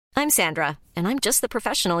I'm Sandra, and I'm just the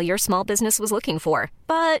professional your small business was looking for.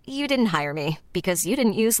 But you didn't hire me because you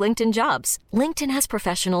didn't use LinkedIn Jobs. LinkedIn has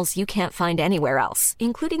professionals you can't find anywhere else,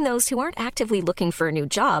 including those who aren't actively looking for a new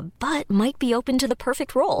job, but might be open to the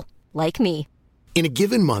perfect role, like me. In a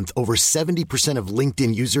given month, over 70% of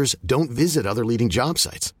LinkedIn users don't visit other leading job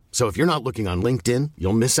sites. So if you're not looking on LinkedIn,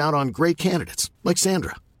 you'll miss out on great candidates like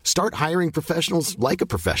Sandra. Start hiring professionals like a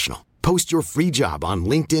professional. Post your free job on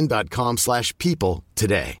linkedin.com/people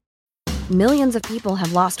today. Millions of people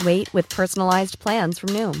have lost weight with personalized plans from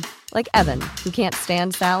Noom. Like Evan, who can't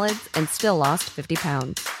stand salads and still lost 50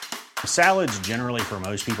 pounds. Salads generally for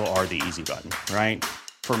most people are the easy button, right?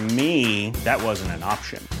 For me, that wasn't an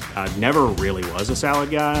option. I never really was a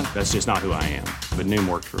salad guy. That's just not who I am. But Noom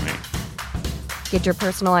worked for me. Get your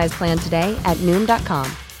personalized plan today at Noom.com.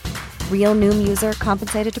 Real Noom user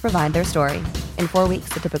compensated to provide their story. In 4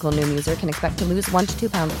 weeks, the typical Noom user can expect to lose 1 to 2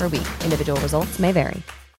 pounds per week. Individual results may vary.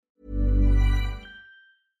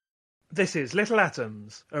 This is Little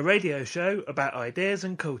Atoms, a radio show about ideas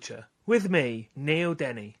and culture. With me, Neil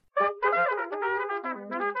Denny.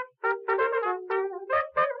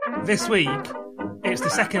 This week, it's the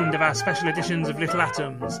second of our special editions of Little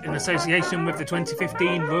Atoms in association with the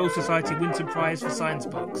 2015 Royal Society Winton Prize for Science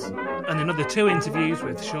Books, and another 2 interviews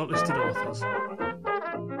with shortlisted authors.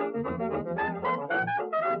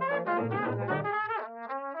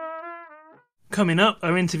 Coming up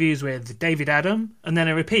are interviews with David Adam, and then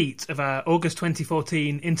a repeat of our August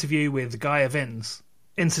 2014 interview with Guy Evans.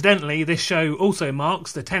 Incidentally, this show also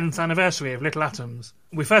marks the 10th anniversary of Little Atoms.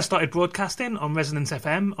 We first started broadcasting on Resonance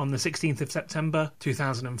FM on the 16th of September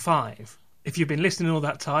 2005. If you've been listening all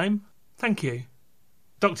that time, thank you.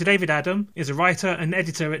 Dr. David Adam is a writer and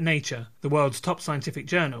editor at Nature, the world's top scientific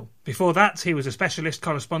journal. Before that, he was a specialist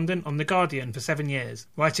correspondent on The Guardian for 7 years,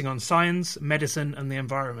 writing on science, medicine and the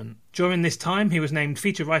environment. During this time, he was named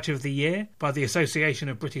Feature Writer of the Year by the Association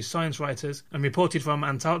of British Science Writers and reported from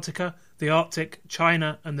Antarctica, the Arctic,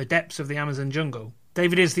 China and the depths of the Amazon jungle.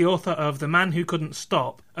 David is the author of The Man Who Couldn't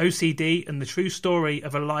Stop, OCD and the True Story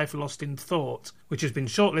of a Life Lost in Thought, which has been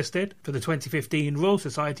shortlisted for the 2015 Royal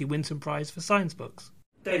Society Winton Prize for Science Books.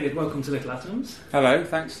 David, welcome to Little Atoms. Hello,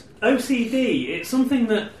 thanks. OCD, I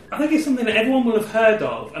think it's something that everyone will have heard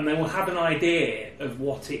of and they will have an idea of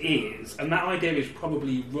what it is, and that idea is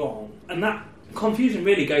probably wrong. And that confusion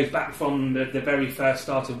really goes back from the very first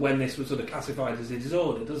start of when this was sort of classified as a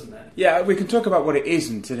disorder, doesn't it? Yeah, we can talk about what it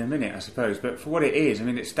isn't in a minute, I suppose, but for what it is,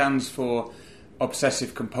 it stands for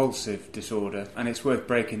obsessive-compulsive disorder, and it's worth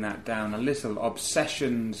breaking that down a little.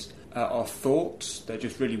 Obsessions are thoughts. They're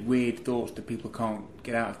just really weird thoughts that people can't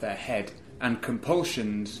get out of their head. And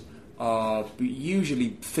compulsions are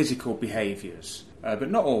usually physical behaviours, but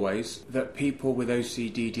not always, that people with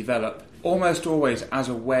OCD develop almost always as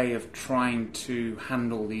a way of trying to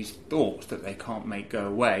handle these thoughts that they can't make go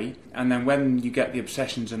away. And then when you get the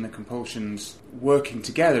obsessions and the compulsions working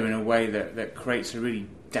together in a way that creates a really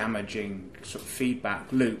damaging sort of feedback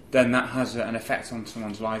loop, then that has an effect on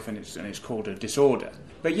someone's life, and it's called a disorder.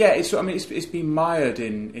 But yeah, it's been mired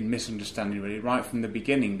in misunderstanding really right from the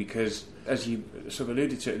beginning, because as you sort of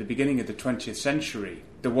alluded to at the beginning of the 20th century,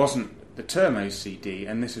 there wasn't the term OCD,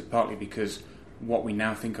 and this is partly because what we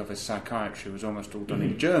now think of as psychiatry was almost all done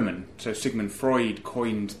in German. So Sigmund Freud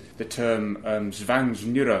coined the term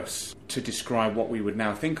Zwangsneurose to describe what we would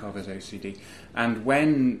now think of as OCD. And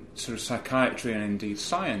when sort of psychiatry and indeed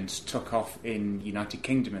science took off in the United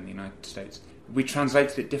Kingdom and the United States, we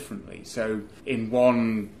translated it differently. So in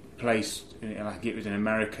one place, like it was in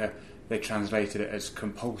America, they translated it as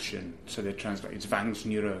compulsion. So they translated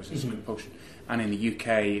Zwangsneurose as compulsion. And in the UK,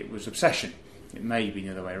 it was obsession. It may be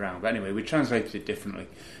the other way around, but anyway, we translated it differently.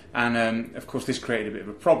 And of course, this created a bit of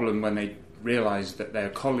a problem when they realised that their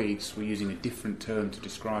colleagues were using a different term to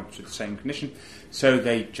describe the same condition. So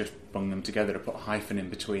they just bung them together to put a hyphen in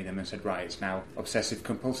between them and said, right, it's now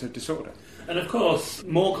obsessive-compulsive disorder. And of course,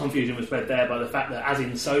 more confusion was spread there by the fact that, as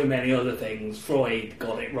in so many other things, Freud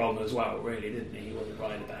got it wrong as well, really, didn't he? He wasn't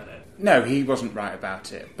right about it. No, he wasn't right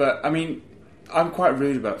about it. But, I'm quite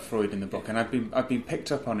rude about Freud in the book, and I've been picked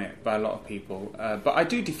up on it by a lot of people. But I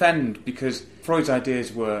do defend, because Freud's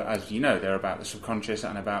ideas were, as you know, they're about the subconscious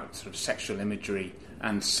and about sort of sexual imagery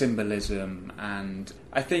and symbolism. And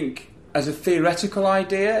I think as a theoretical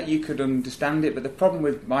idea, you could understand it. But the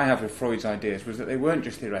problem I have with Freud's ideas was that they weren't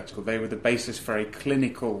just theoretical; they were the basis for a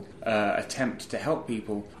clinical attempt to help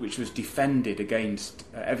people, which was defended against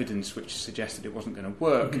evidence which suggested it wasn't going to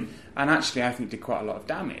work. Mm-hmm. And actually, I think did quite a lot of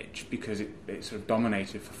damage, because it sort of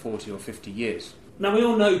dominated for 40 or 50 years. Now, we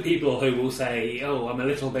all know people who will say, oh, I'm a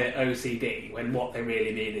little bit OCD, when what they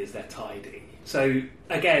really mean is they're tidy. So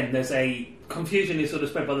again, there's a confusion is sort of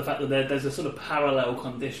spread by the fact that there's a sort of parallel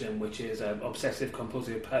condition, which is obsessive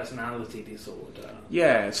compulsive personality disorder.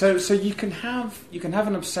 Yeah, so you can have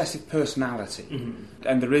an obsessive personality,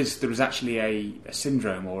 and there is actually a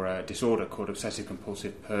syndrome or a disorder called obsessive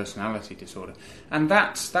compulsive personality disorder, and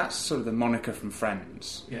that's sort of the moniker from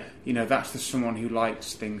Friends. Yeah, you know, that's the someone who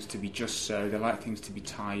likes things to be just so. They like things to be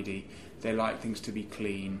tidy. They like things to be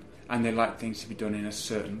clean, and they like things to be done in a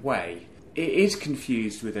certain way. It is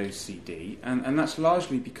confused with OCD, and that's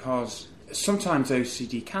largely because sometimes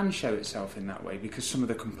OCD can show itself in that way, because some of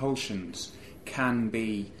the compulsions can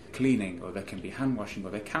be cleaning, or they can be hand washing,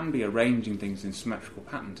 or they can be arranging things in symmetrical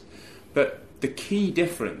patterns. But the key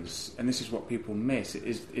difference, and this is what people miss,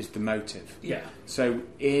 is the motive. Yeah. So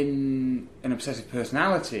in an obsessive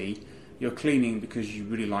personality, you're cleaning because you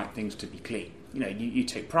really like things to be clean. You know, you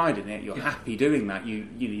take pride in it. You're happy doing that.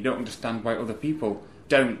 You don't understand why other people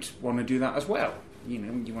don't want to do that as well. You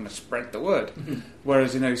know, you want to spread the word.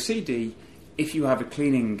 Whereas in OCD, if you have a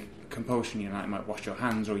cleaning compulsion, you might wash your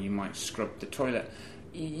hands, or you might scrub the toilet.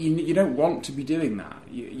 You don't want to be doing that.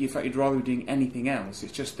 In fact, you'd rather be doing anything else.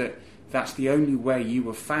 It's just that that's the only way you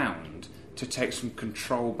were found to take some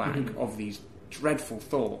control back of these dreadful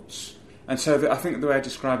thoughts. And so I think the way I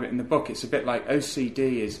describe it in the book, it's a bit like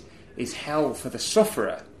OCD is hell for the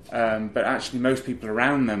sufferer. But actually most people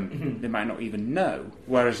around them, they might not even know.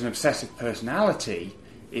 Whereas an obsessive personality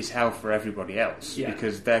is hell for everybody else,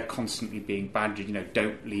 because they're constantly being badgered, you know,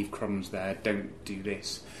 don't leave crumbs there, don't do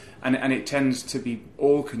this. And it tends to be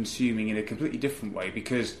all-consuming in a completely different way,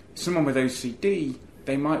 because someone with OCD,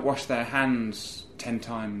 they might wash their hands 10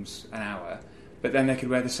 times an hour, but then they could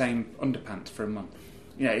wear the same underpants for a month.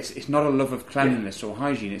 You know, it's not a love of cleanliness or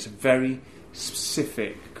hygiene, it's a very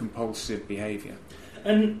specific compulsive behaviour.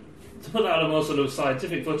 And to put that on a more sort of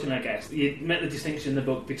scientific footing, I guess, you make the distinction in the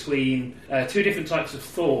book between two different types of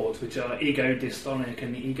thought, which are ego-dystonic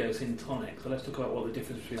and ego-syntonic. So let's talk about what the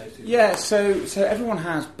difference between those two is. Yeah, so everyone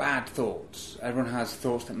has bad thoughts. Everyone has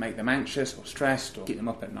thoughts that make them anxious or stressed or keep them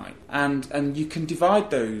up at night. And you can divide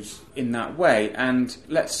those in that way. And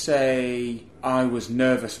let's say I was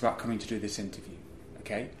nervous about coming to do this interview.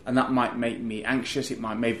 Okay, and that might make me anxious.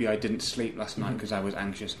 Maybe I didn't sleep last night because I was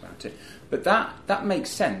anxious about it. But that makes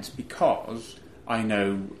sense, because I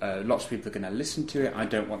know lots of people are going to listen to it. I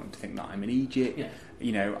don't want them to think that I'm an idiot. Yeah.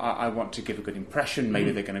 You know, I want to give a good impression.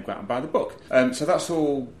 Maybe they're going to go out and buy the book. So that's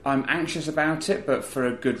all. I'm anxious about it, but for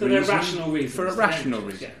a good reason. For a rational reason. For a rational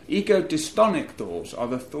reason. Yeah. Ego-dystonic thoughts are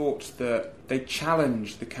the thoughts that they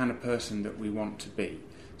challenge the kind of person that we want to be.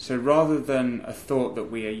 So rather than a thought that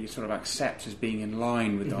we sort of accept as being in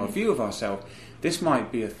line with our view of ourselves, this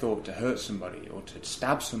might be a thought to hurt somebody, or to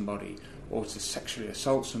stab somebody, or to sexually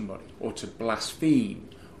assault somebody, or to blaspheme,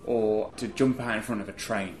 or to jump out in front of a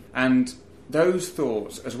train. And those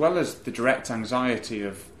thoughts, as well as the direct anxiety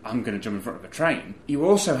of, I'm going to jump in front of a train, you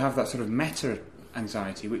also have that sort of meta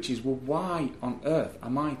anxiety, which is, well, why on earth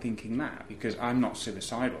am I thinking that? Because I'm not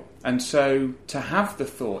suicidal. And so to have the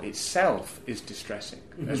thought itself is distressing,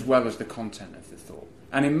 as well as the content of the thought.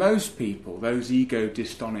 And in most people, those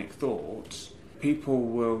ego-dystonic thoughts, people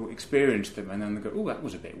will experience them and then they'll go, oh, that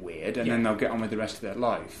was a bit weird, and then they'll get on with the rest of their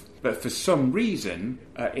life. But for some reason,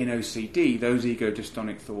 in OCD, those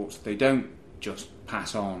ego-dystonic thoughts, they don't just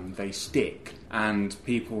pass on, they stick. And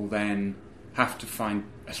people then have to find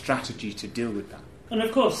a strategy to deal with that. And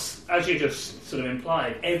of course, as you just sort of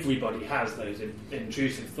implied, everybody has those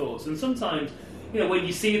intrusive thoughts. And sometimes, you know, when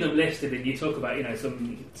you see them listed and you talk about, you know,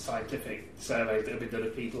 some scientific surveys that have been done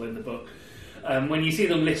of people in the book, when you see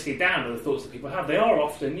them listed down of the thoughts that people have, they are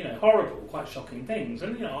often, you know, horrible, quite shocking things.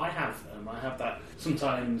 And, you know, I have them. I have that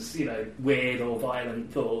sometimes, you know, weird or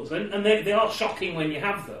violent thoughts. And they are shocking when you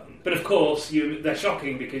have them. But of course, they're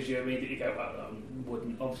shocking because you immediately go, well,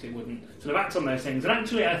 wouldn't sort of act on those things. And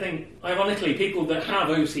actually, I think, ironically, people that have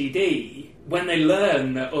OCD, when they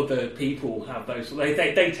learn that other people have those,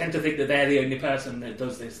 they tend to think that they're the only person that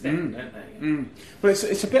does this thing, don't they? Well,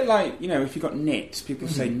 it's a bit like, you know, if you've got nits, people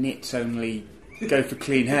say nits only go for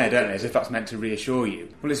clean hair, don't they, as if that's meant to reassure you.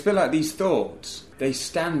 Well, it's a bit like these thoughts. They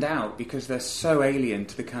stand out because they're so alien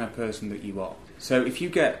to the kind of person that you are. So if you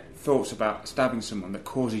get thoughts about stabbing someone that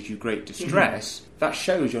causes you great distress, that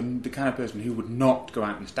shows you're the kind of person who would not go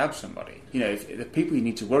out and stab somebody. You know, if the people you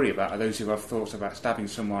need to worry about are those who have thoughts about stabbing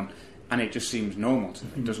someone and it just seems normal to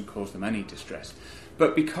them, it doesn't cause them any distress.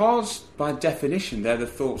 But because, by definition, they're the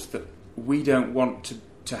thoughts that we don't want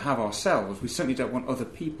to have ourselves, we certainly don't want other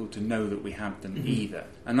people to know that we have them either.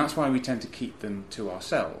 And that's why we tend to keep them to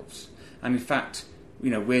ourselves. And in fact,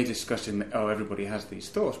 we're discussing that, everybody has these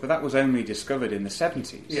thoughts, but that was only discovered in the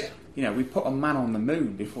 70s. Yeah. We put a man on the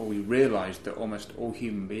moon before we realised that almost all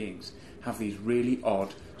human beings have these really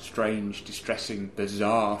odd, strange, distressing,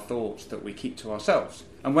 bizarre thoughts that we keep to ourselves.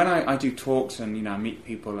 And when I do talks and I meet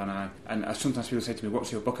people and sometimes people say to me,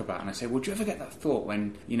 "What's your book about?" And I say, "Well, do you ever get that thought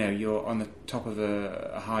when you're on the top of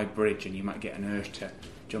a high bridge and you might get an urge to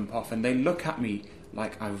jump off?" And they look at me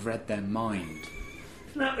like I've read their mind.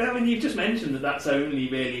 Now, I mean, you've just mentioned that that's only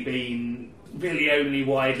really been only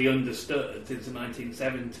widely understood since the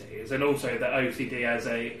 1970s, and also that OCD as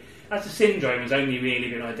a syndrome has only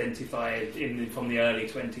really been identified from the early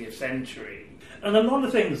 20th century. And a lot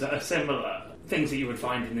of things that are similar, things that you would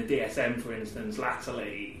find in the DSM, for instance,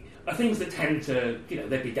 latterly, are things that tend to,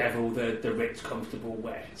 they bedevil the rich, comfortable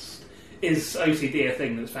West. Is OCD a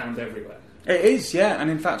thing that's found everywhere? It is, yeah. And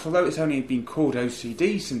in fact, although it's only been called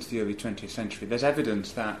OCD since the early 20th century, there's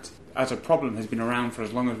evidence that as a problem has been around for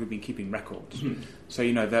as long as we've been keeping records. Mm-hmm.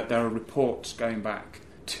 So, that there are reports going back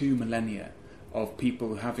 2 millennia of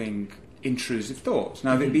people having intrusive thoughts.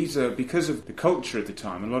 Now, these are, because of the culture at the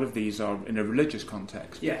time, a lot of these are in a religious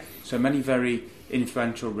context. Yeah. So many very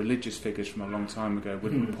influential religious figures from a long time ago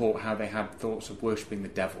would report how they had thoughts of worshipping the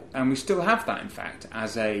devil. And we still have that, in fact,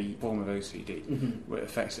 as a form of OCD, where it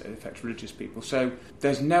affects religious people. So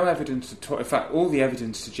there's no evidence at all. In fact, all the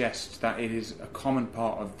evidence suggests that it is a common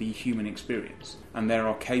part of the human experience. And there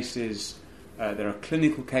are cases, there are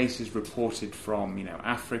clinical cases reported from,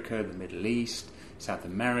 Africa, the Middle East, South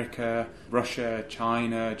America, Russia,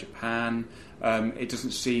 China, Japan. It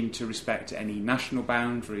doesn't seem to respect any national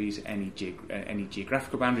boundaries, any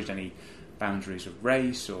geographical boundaries, any boundaries of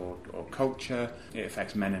race or culture. It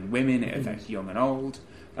affects men and women. It affects young and old.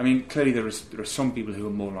 I mean, clearly there are some people who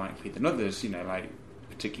are more likely than others, like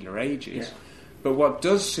particular ages. Yeah. But what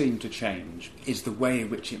does seem to change is the way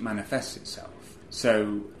in which it manifests itself.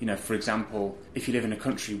 So, for example, if you live in a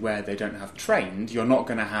country where they don't have trains, you're not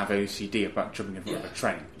going to have OCD about jumping in front of a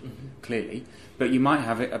train, clearly. But you might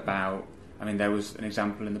have it about, there was an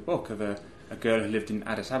example in the book of a girl who lived in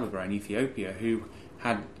Addis Ababa in Ethiopia who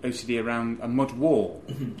had OCD around a mud wall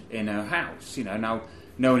in her house. Now,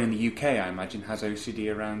 no one in the UK, I imagine, has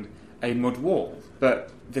OCD around a mud wall.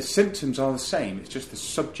 But the symptoms are the same. It's just the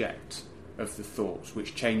subject of the thoughts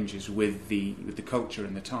which changes with the culture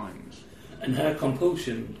and the times. And her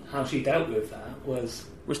compulsion, how she dealt with that was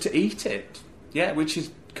to eat it, which is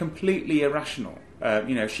completely irrational.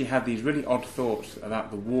 She had these really odd thoughts about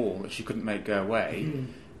the wall that she couldn't make go away,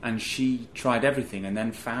 and she tried everything and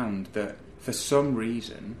then found that for some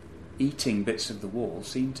reason eating bits of the wall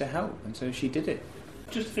seemed to help, and so she did it.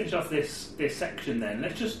 Just to finish off this section then,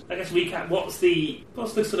 let's just, recap what's the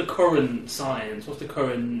sort of current science, what's the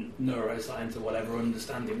current neuroscience or whatever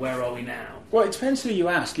understanding, where are we now? Well, it depends who you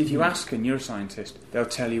ask. If you ask a neuroscientist, they'll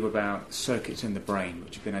tell you about circuits in the brain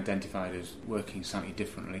which have been identified as working slightly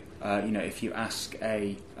differently. If you ask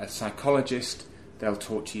a psychologist, they'll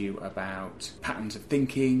talk to you about patterns of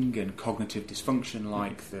thinking and cognitive dysfunction,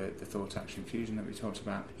 like the thought-action fusion that we talked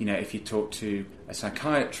about. If you talk to a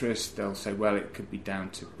psychiatrist, they'll say, well, it could be down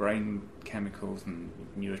to brain chemicals and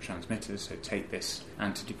neurotransmitters, so take this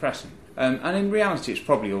antidepressant. And in reality, it's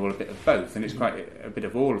probably all a bit of both, and it's quite a bit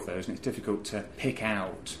of all of those, and it's difficult to pick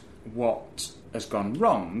out what has gone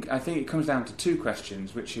wrong. I think it comes down to two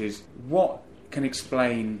questions, which is what can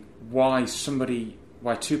explain why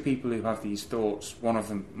two people who have these thoughts, one of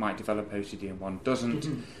them might develop OCD and one doesn't.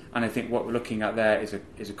 And I think what we're looking at there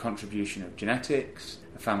is a contribution of genetics,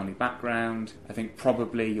 a family background, I think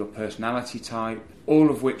probably your personality type, all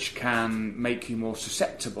of which can make you more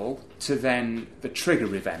susceptible to then the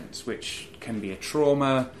trigger events, which can be a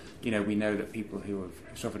trauma. We know that people who have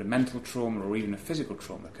suffered a mental trauma or even a physical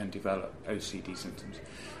trauma can develop OCD symptoms.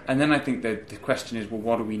 And then I think that the question is, well,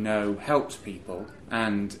 what do we know helps people?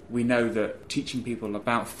 And we know that teaching people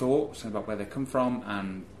about thoughts and about where they come from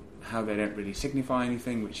and how they don't really signify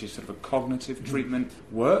anything, which is sort of a cognitive treatment,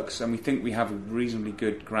 works. And we think we have a reasonably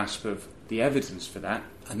good grasp of the evidence for that.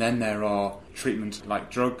 And then there are treatments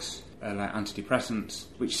like drugs, like antidepressants,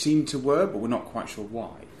 which seem to work, but we're not quite sure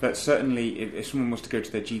why. But certainly, if someone was to go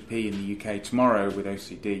to their GP in the UK tomorrow with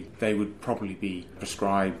OCD, they would probably be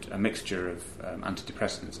prescribed a mixture of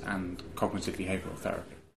antidepressants and cognitive behavioural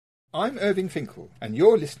therapy. I'm Irving Finkel, and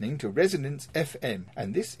you're listening to Resonance FM,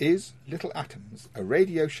 and this is Little Atoms, a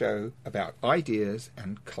radio show about ideas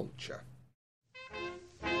and culture.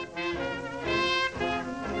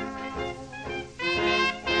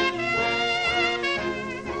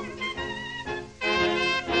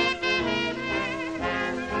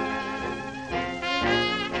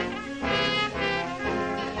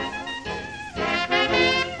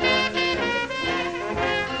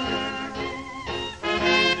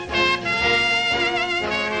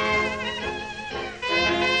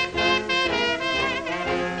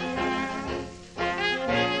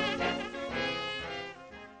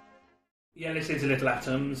 Yeah, listening to Little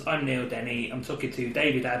Atoms. I'm Neil Denny. I'm talking to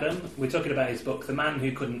David Adam. We're talking about his book, The Man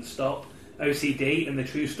Who Couldn't Stop, OCD and the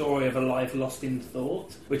True Story of a Life Lost in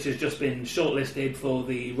Thought, which has just been shortlisted for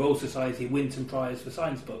the Royal Society Winton Prize for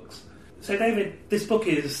Science Books. So, David, this book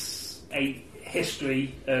is a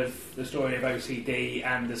history of the story of OCD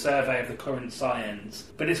and the survey of the current science,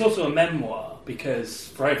 but it's also a memoir because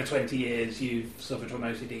for over 20 years you've suffered from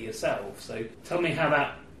OCD yourself. So tell me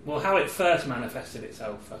how it first manifested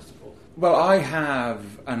itself, first of all. Well, I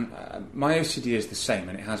have, and my OCD is the same,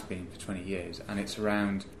 and it has been for 20 years, and it's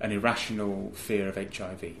around an irrational fear of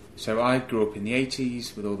HIV. So I grew up in the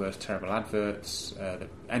 80s with all those terrible adverts that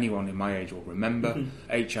anyone in my age will remember.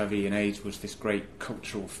 HIV and AIDS was this great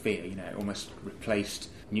cultural fear, it almost replaced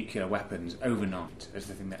nuclear weapons overnight as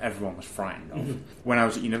the thing that everyone was frightened of. When I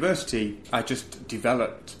was at university, I just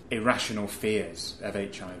developed irrational fears of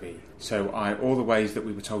HIV. So all the ways that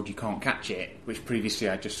we were told you can't catch it, which previously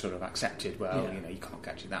I just sort of accepted, you can't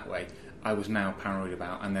catch it that way, I was now paranoid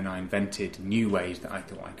about, and then I invented new ways that I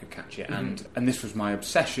thought I could catch it. And this was my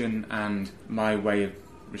obsession, and my way of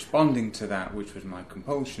responding to that, which was my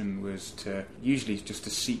compulsion, was to usually just to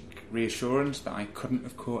seek reassurance that I couldn't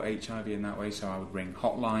have caught HIV in that way. So I would ring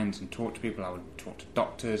hotlines and talk to people. I would talk to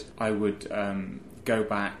doctors. I would go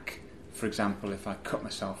back, for example, if I cut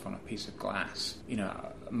myself on a piece of glass,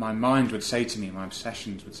 my mind would say to me, my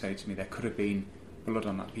obsessions would say to me, there could have been blood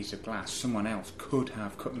on that piece of glass. Someone else could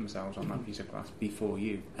have cut themselves on that piece of glass before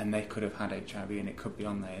you, and they could have had HIV, and it could be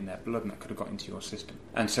on there in their blood, and that could have got into your system.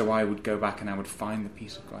 And so I would go back and I would find the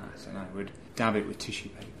piece of glass, and I would dab it with tissue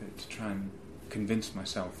paper to try and convince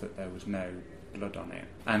myself that there was no blood on it.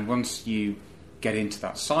 And once you get into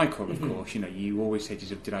that cycle, of course, you always say to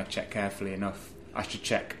yourself, did I check carefully enough? I should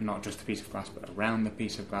check not just the piece of glass, but around the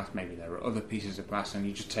piece of glass. Maybe there are other pieces of glass, and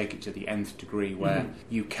you just take it to the nth degree where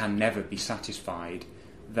you can never be satisfied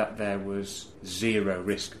that there was zero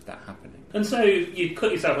risk of that happening. And so you'd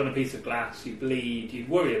cut yourself on a piece of glass, you'd bleed, you'd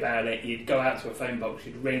worry about it, you'd go out to a phone box,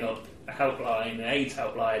 you'd ring up a helpline, an AIDS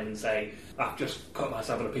helpline, and say, I've just cut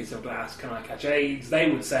myself on a piece of glass, can I catch AIDS?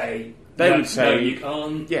 They would say, no, you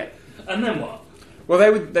can't. Yeah. And then what? Well,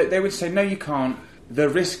 they would say, no, you can't. The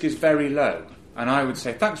risk is very low. And I would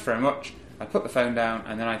say, thanks very much. I put the phone down,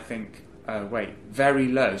 and then I think, oh, wait, very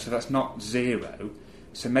low, so that's not zero.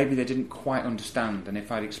 So maybe they didn't quite understand, and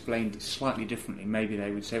if I'd explained it slightly differently, maybe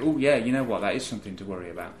they would say, oh, yeah, you know what, that is something to worry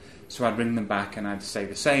about. So I'd ring them back, and I'd say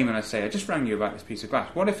the same, and I'd say, I just rang you about this piece of glass.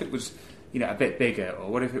 What if it was, a bit bigger, or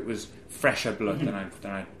what if it was fresher blood than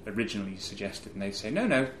I originally suggested? And they'd say,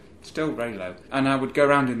 no, still very low. And I would go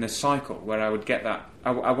around in this cycle where I would get that.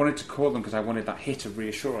 I wanted to call them because I wanted that hit of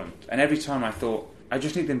reassurance. And every time I thought, I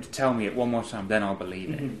just need them to tell me it one more time, then I'll believe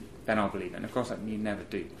it. Then I'll believe it. And of course, you never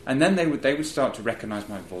do. And then they would start to recognise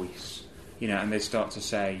my voice, and they'd start to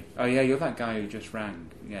say, oh yeah, you're that guy who just rang.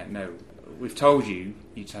 Yeah, no, we've told you,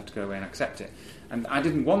 you just have to go away and accept it. And I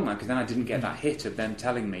didn't want that because then I didn't get that hit of them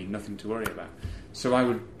telling me nothing to worry about. So I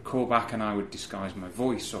would call back and I would disguise my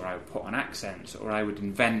voice, or I would put on accents, or I would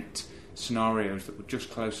invent scenarios that were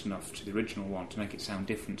just close enough to the original one to make it sound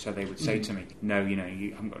different. So they would say to me, no,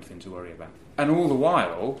 you haven't got anything to worry about. And all the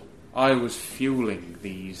while, I was fueling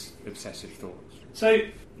these obsessive thoughts. So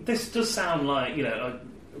this does sound like,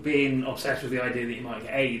 being obsessed with the idea that you might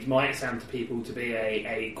get AIDS might sound to people to be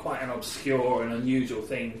a quite an obscure and unusual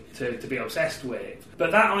thing to be obsessed with.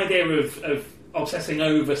 But that idea of obsessing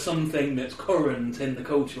over something that's current in the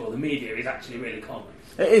culture or the media is actually really common.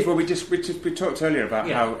 It is. Well, we talked earlier about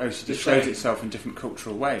how OCD shows itself in different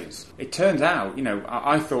cultural ways. It turns out,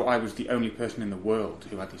 I thought I was the only person in the world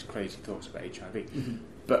who had these crazy thoughts about HIV.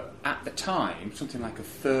 But at the time, something like a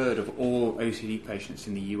third of all OCD patients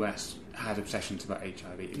in the US had obsessions about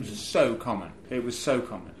HIV. It was so common. It was so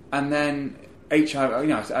common. And then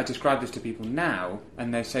HIV, I describe this to people now,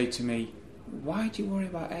 and they say to me, why do you worry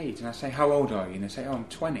about AIDS? And I say, how old are you? And they say, I'm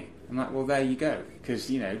 20. I'm like, well, there you go.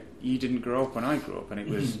 Because, you didn't grow up when I grew up. And it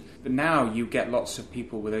was... But now you get lots of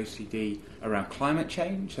people with OCD around climate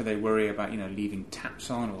change. So they worry about, leaving taps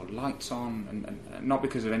on or lights on. And not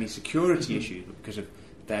because of any security issues, but because of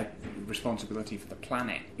their responsibility for the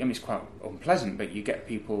planet. I mean, it's quite unpleasant, but you get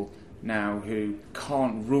people now who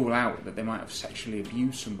can't rule out that they might have sexually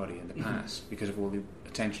abused somebody in the past because of all the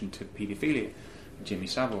attention to paedophilia. Jimmy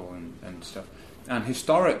Savile and stuff. And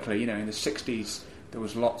historically, in the 60s, there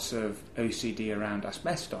was lots of OCD around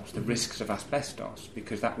asbestos, the risks of asbestos,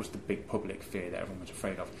 because that was the big public fear that everyone was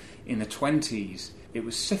afraid of. In the 20s, it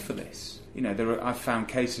was syphilis. I've found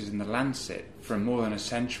cases in the Lancet from more than a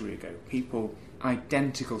century ago, people,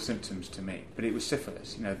 identical symptoms to me, but it was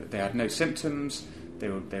syphilis. That they had no symptoms,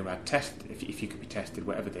 They were tested. If you could be tested,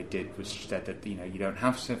 whatever they did was said that you don't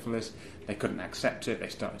have syphilis. They couldn't accept it. They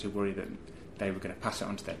started to worry that they were going to pass it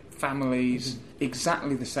on to their families.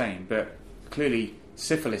 Exactly the same, but clearly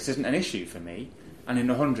syphilis isn't an issue for me. And in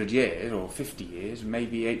 100 years or 50 years,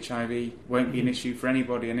 maybe HIV won't be an issue for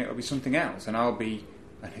anybody, and it'll be something else, and I'll be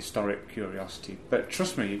an historic curiosity. But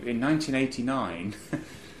trust me, in 1989,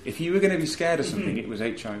 if you were going to be scared of something, it was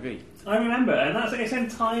HIV. I remember, and it's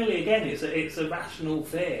entirely, again, it's a rational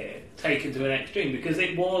fear taken to an extreme, because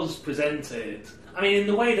it was presented, I mean, in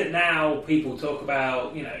the way that now people talk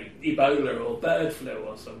about, Ebola or bird flu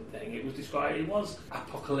or something, it was described, it was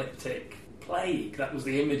apocalyptic plague. That was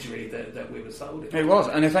the imagery that we were sold in. It was,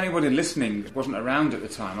 and if anybody listening wasn't around at the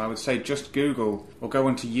time, I would say just Google or go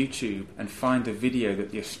onto YouTube and find a video that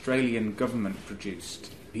the Australian government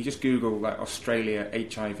produced. You just Google like Australia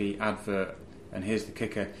HIV advert, and here's the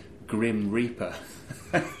kicker, Grim Reaper.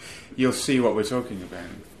 You'll see what we're talking about.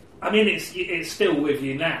 I mean, it's still with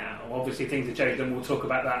you now. Obviously, things have changed, and we'll talk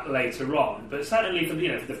about that later on. But certainly, for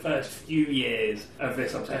the first few years of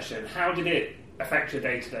this obsession, how did it affect your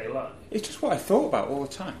day-to-day life? It's just what I thought about all the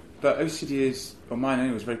time. But OCD is, or mine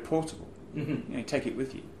anyway, was very portable. You take it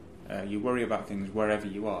with you. You worry about things wherever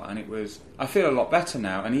you are, and I feel a lot better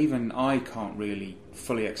now, and even I can't really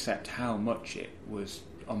fully accept how much it was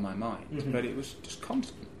on my mind, but it was just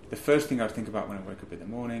constant. The first thing I'd think about when I woke up in the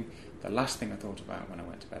morning, the last thing I thought about when I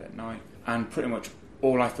went to bed at night, and pretty much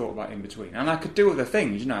all I thought about in between. And I could do other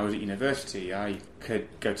things, I was at university, I could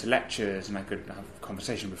go to lectures, and I could have a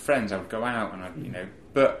conversation with friends, I would go out, and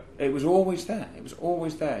but it was always there. It was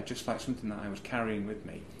always there, just like something that I was carrying with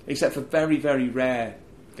me, except for very, very rare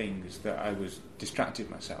things that I was distracted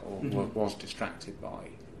myself, or was distracted by.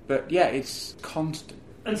 But yeah, it's constant.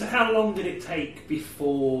 And so how long did it take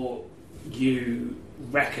before you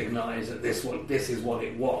recognised that this is what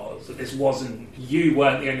it was, that you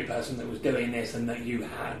weren't the only person that was doing this, and that you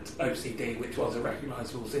had OCD, which was a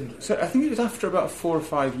recognisable syndrome? So I think it was after about 4 or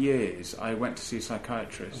 5 years I went to see a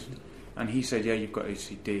psychiatrist, and he said, yeah, you've got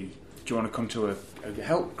OCD, do you want to come to a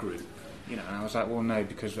help group? And I was like, well, no,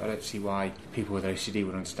 because I don't see why people with OCD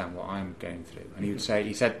would understand what I'm going through. And he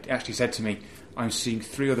actually said to me, I'm seeing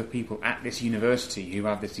 3 other people at this university who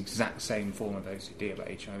have this exact same form of OCD about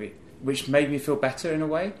HIV, which made me feel better in a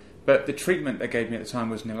way. But the treatment they gave me at the time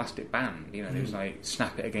was an elastic band. It was like,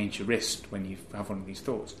 snap it against your wrist when you have one of these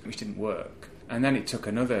thoughts, which didn't work. And then it took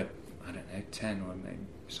another, 10 or maybe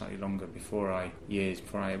slightly longer before I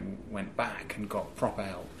went back and got proper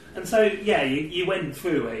help. And so, yeah, you went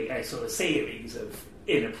through a sort of series of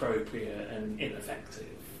inappropriate and ineffective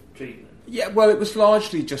treatment. Yeah, well, it was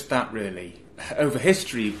largely just that, really. Over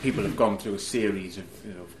history, people have gone through a series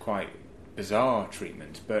of quite bizarre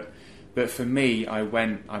treatments, but for me, I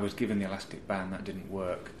was given the elastic band, that didn't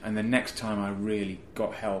work. And the next time I really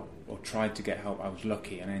got help, or tried to get help, I was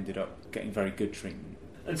lucky and I ended up getting very good treatment.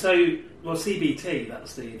 And so, CBT,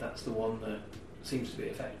 that's the one that seems to be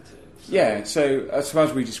effective. So. Yeah, so as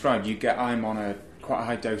we described, I'm on quite a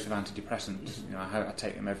high dose of antidepressants. I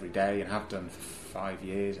take them every day and have done for 5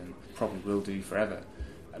 years and probably will do forever.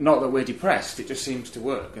 Not that we're depressed, it just seems to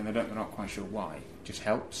work, and they're not quite sure why. It just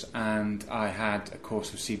helps. And I had a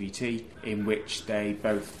course of CBT in which they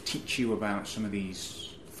both teach you about some of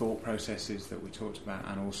these thought processes that we talked about,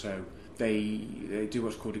 and also they do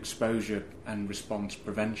what's called exposure and response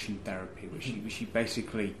prevention therapy, which you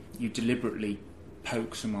basically, you deliberately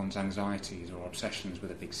poke someone's anxieties or obsessions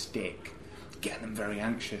with a big stick, get them very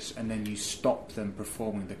anxious, and then you stop them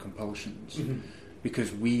performing the compulsions.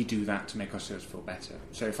 Because we do that to make ourselves feel better.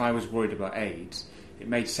 So if I was worried about AIDS, it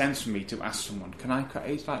made sense for me to ask someone, can I cut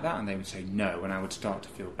AIDS like that? And they would say no, and I would start to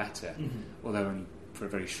feel better, although only for a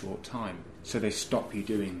very short time. So they stop you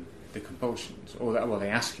doing the compulsions, or they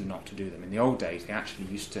ask you not to do them. In the old days, they actually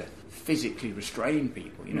used to physically restrain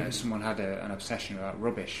people. If someone had an obsession about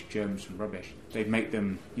rubbish, germs from rubbish, they'd make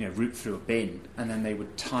them, root through a bin, and then they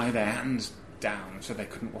would tie their hands down so they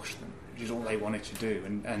couldn't wash them, which is all they wanted to do.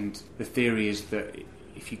 And the theory is that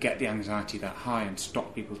if you get the anxiety that high and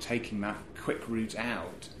stop people taking that quick route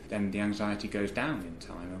out, then the anxiety goes down in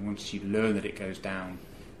time. And once you learn that it goes down,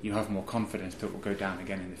 you have more confidence that it will go down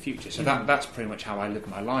again in the future. So that's pretty much how I live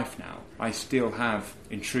my life now. I still have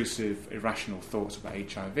intrusive, irrational thoughts about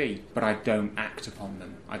HIV, but I don't act upon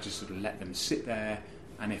them. I just sort of let them sit there,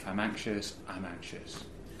 and if I'm anxious, I'm anxious.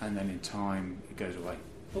 And then in time, it goes away.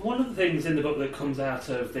 But one of the things in the book that comes out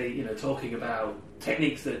of the, talking about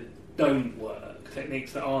techniques that don't work,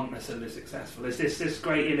 techniques that aren't necessarily successful, is this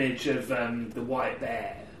great image of the white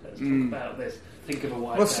bear. Let's talk about this. Think of a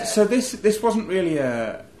white bear. So this wasn't really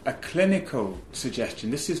a clinical suggestion.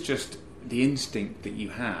 This is just the instinct that you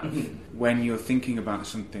have when you're thinking about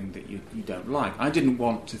something that you don't like. I didn't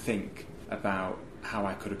want to think about how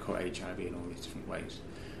I could have caught HIV in all these different ways.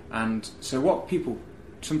 And so what people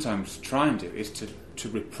sometimes try and do is to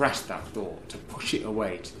repress that thought, to push it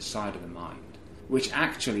away to the side of the mind, which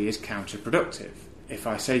actually is counterproductive. If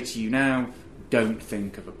I say to you now, don't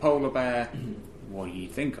think of a polar bear, what do you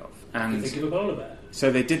think of? And think of a polar bear.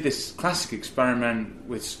 So they did this classic experiment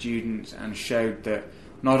with students and showed that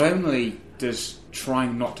not only does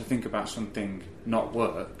trying not to think about something not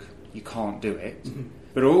work, you can't do it,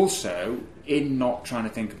 but also in not trying to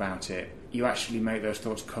think about it, you actually make those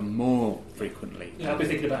thoughts come more frequently. Yeah, I'll be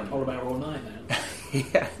thinking about polar bear all night now.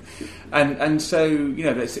 Yeah, and so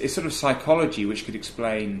it's sort of psychology which could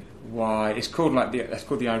explain why it's called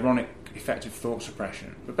the ironic effect of thought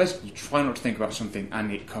suppression. But basically, you try not to think about something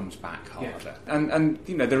and it comes back harder. Yeah. And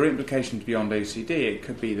there are implications beyond OCD. It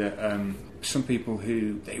could be that some people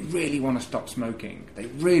who they really want to stop smoking,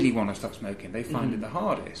 they find it the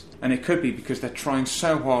hardest, and it could be because they're trying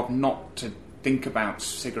so hard not to think about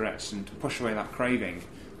cigarettes and to push away that craving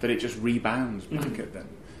that it just rebounds back at them.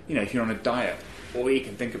 If you're on a diet, all you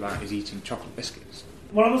can think about is eating chocolate biscuits.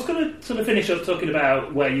 Well, I was going to sort of finish up talking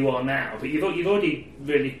about where you are now, but you've already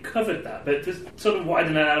really covered that. But just sort of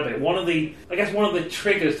widen it out a bit. One of the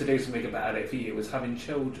triggers to do something about it for you was having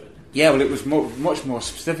children. Yeah, well, it was much more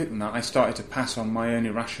specific than that. I started to pass on my own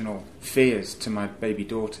irrational fears to my baby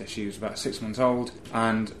daughter. She was about 6 months old,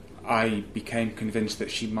 and I became convinced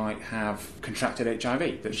that she might have contracted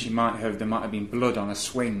HIV, that there might have been blood on a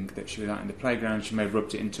swing that she was at in the playground. She may have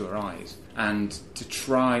rubbed it into her eyes. And to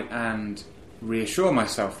try and reassure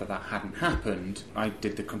myself that hadn't happened, I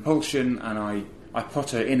did the compulsion and I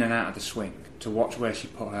put her in and out of the swing to watch where she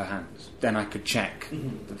put her hands. Then I could check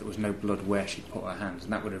that there was no blood where she put her hands,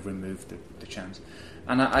 and that would have removed the chance.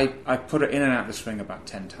 And I put her in and out of the swing about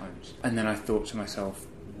 10 times. And then I thought to myself,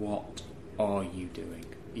 what are you doing?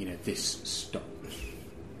 This stops.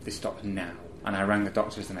 This stops now. And I rang the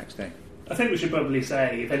doctors the next day. I think we should probably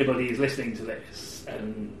say, if anybody is listening to this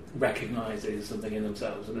and recognises something in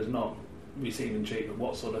themselves and is not receiving treatment,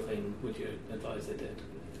 what sort of thing would you advise they did?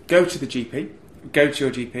 Go to the GP. Go to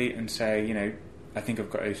your GP and say, I think I've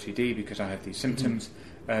got OCD because I have these symptoms.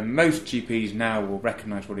 Most GPs now will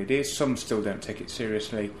recognise what it is. Some still don't take it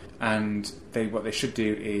seriously, and what they should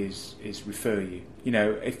do is refer you.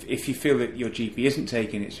 If you feel that your GP isn't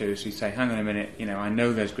taking it seriously, say, hang on a minute, I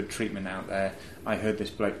know there's good treatment out there. I heard this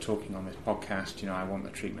bloke talking on this podcast, I want the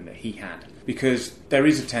treatment that he had. Because there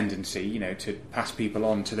is a tendency, to pass people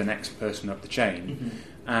on to the next person up the chain.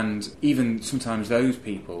 And even sometimes those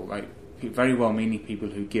people, like very well-meaning people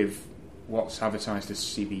who give what's advertised as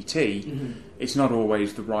CBT, it's not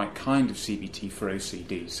always the right kind of CBT for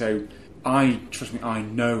OCD. So trust me, I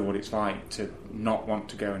know what it's like to not want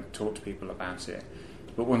to go and talk to people about it.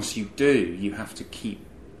 But once you do, you have to keep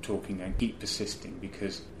talking and keep persisting,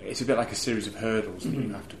 because it's a bit like a series of hurdles that you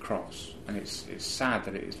have to cross. And it's sad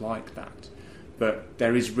that it is like that. But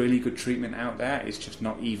there is really good treatment out there, it's just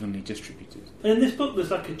not evenly distributed. In this book, there's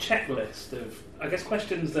like a checklist of, I guess,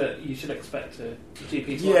 questions that you should expect a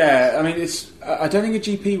GP to ask. I mean, I don't think a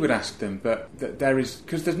GP would ask them, but there is,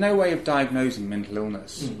 because there's no way of diagnosing mental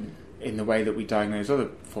illness in the way that we diagnose other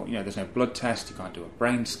forms. There's no blood test, you can't do a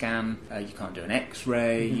brain scan, you can't do an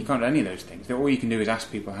X-ray, you can't do any of those things. All you can do is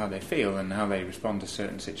ask people how they feel and how they respond to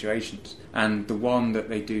certain situations. And the one that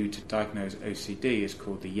they do to diagnose OCD is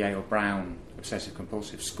called the Yale-Brown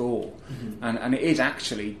Obsessive-Compulsive Score. And it is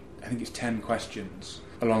actually, I think it's 10 questions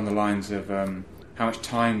along the lines of how much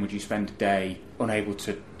time would you spend a day unable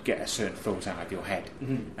to get a certain thought out of your head.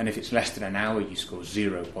 And if it's less than an hour, you score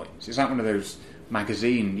 0 points. It's like one of those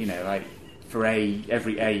magazine, like for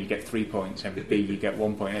every A you get 3 points, every B you get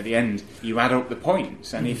 1 point. At the end, you add up the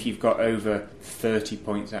points, and if you've got over 30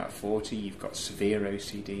 points out of 40, you've got severe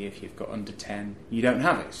OCD. If you've got under 10, you don't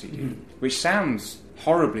have OCD, which sounds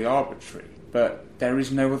horribly arbitrary, but there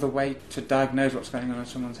is no other way to diagnose what's going on in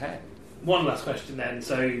someone's head. One last question then.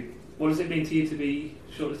 So, what does it mean to you to be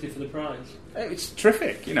shortlisted for the prize? It's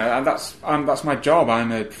terrific, and that's my job.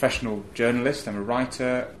 I'm a professional journalist, I'm a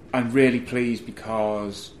writer. I'm really pleased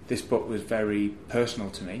because this book was very personal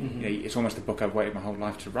to me. It's almost a book I've waited my whole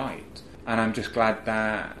life to write. And I'm just glad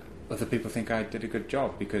that other people think I did a good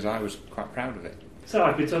job, because I was quite proud of it. So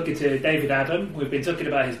I've been talking to David Adam. We've been talking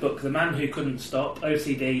about his book, The Man Who Couldn't Stop,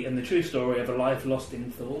 OCD and the True Story of a Life Lost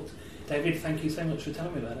in Thought. David, thank you so much for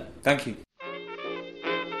telling me about it. Thank you.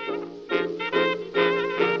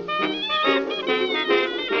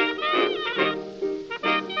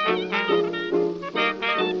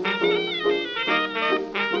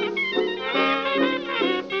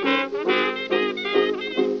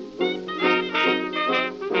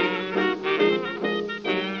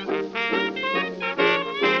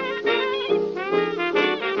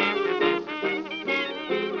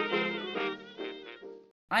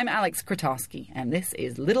 I'm Alex Krotowski, and this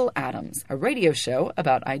is Little Atoms, a radio show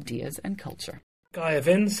about ideas and culture. Gaia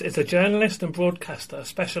Vince is a journalist and broadcaster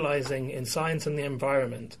specialising in science and the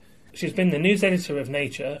environment. She's been the news editor of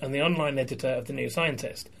Nature and the online editor of The New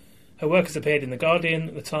Scientist. Her work has appeared in The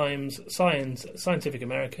Guardian, The Times, Science, Scientific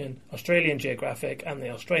American, Australian Geographic and The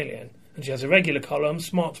Australian. And she has a regular column,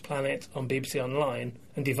 Smart Planet, on BBC Online,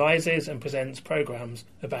 and devises and presents programmes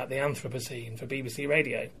about the Anthropocene for BBC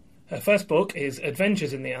Radio. Her first book is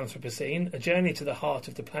Adventures in the Anthropocene, A Journey to the Heart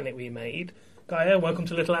of the Planet We Made. Gaia, welcome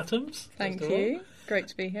to Little Atoms. Thank you. Great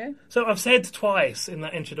to be here. So I've said twice in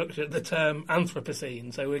that introduction the term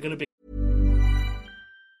Anthropocene, so we're going to be...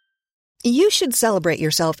 You should celebrate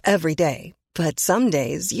yourself every day, but some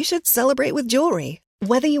days you should celebrate with jewelry.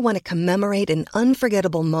 Whether you want to commemorate an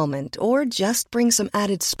unforgettable moment or just bring some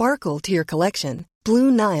added sparkle to your collection,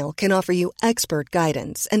 Blue Nile can offer you expert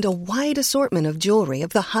guidance and a wide assortment of jewelry of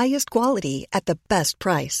the highest quality at the best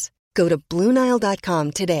price. Go to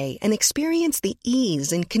BlueNile.com today and experience the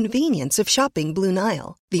ease and convenience of shopping Blue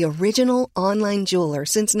Nile, the original online jeweler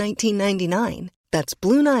since 1999. That's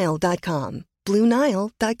BlueNile.com.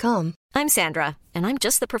 BlueNile.com. I'm Sandra, and I'm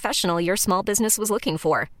just the professional your small business was looking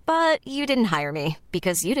for. But you didn't hire me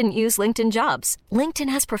because you didn't use LinkedIn Jobs. LinkedIn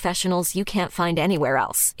has professionals you can't find anywhere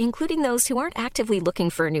else, including those who aren't actively looking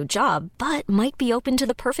for a new job, but might be open to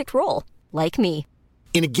the perfect role, like me.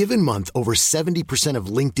 In a given month, over 70% of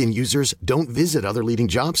LinkedIn users don't visit other leading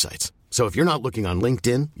job sites. So if you're not looking on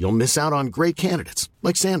LinkedIn, you'll miss out on great candidates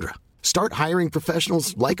like Sandra. Start hiring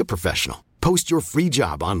professionals like a professional. Post your free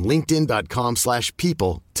job on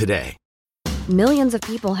linkedin.com/people today. Millions of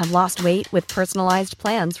people have lost weight with personalized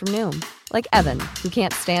plans from Noom. Like Evan, who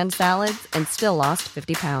can't stand salads and still lost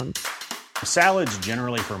 50 pounds. Salads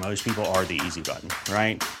generally for most people are the easy button,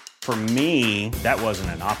 right? For me, that wasn't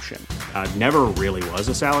an option. I never really was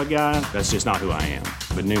a salad guy. That's just not who I am.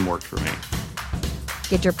 But Noom worked for me.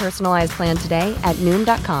 Get your personalized plan today at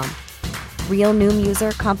Noom.com. Real Noom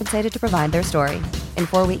user compensated to provide their story. In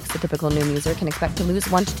 4 weeks, the typical Noom user can expect to lose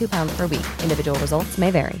 1 to 2 pounds per week. Individual results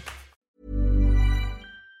may vary.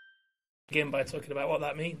 Begin by talking about what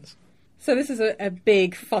that means. So this is a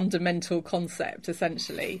big fundamental concept,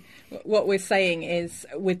 essentially. What we're saying is,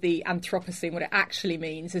 with the Anthropocene, what it actually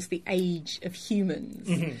means is the age of humans.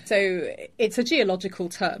 Mm-hmm. So it's a geological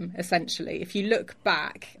term, essentially. If you look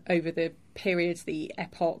back over the periods, the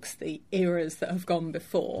epochs, the eras that have gone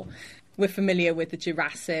before, we're familiar with the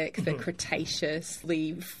Jurassic, the Cretaceous,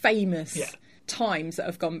 the famous times that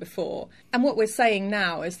have gone before. And what we're saying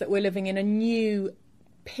now is that we're living in a new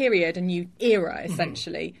period, a new era,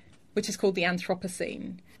 essentially, which is called the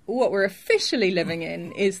Anthropocene. What we're officially living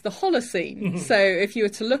in is the Holocene. So if you were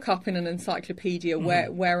to look up in an encyclopedia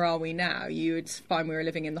where are we now, you would find we were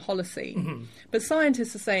living in the Holocene. But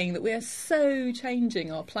scientists are saying that we are so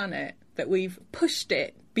changing our planet that we've pushed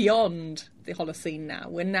it beyond the Holocene now.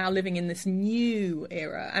 We're now living in this new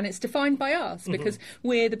era, and it's defined by us because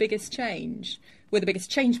we're the biggest change. We're the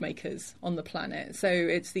biggest change makers on the planet. So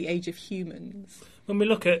it's the age of humans. When we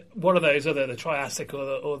look at one of those other, the Triassic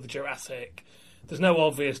or the Jurassic, there's no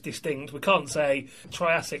obvious distinct. We can't say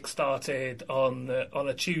Triassic started on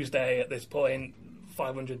a Tuesday at this point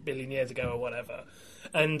 500 billion years ago or whatever.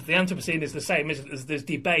 And the Anthropocene is the same, isn't it? There's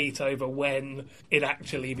debate over when it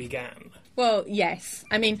actually began. Well, yes.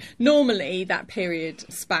 I mean, normally that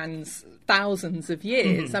period spans thousands of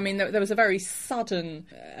years. I mean, there was a very sudden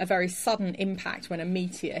impact when a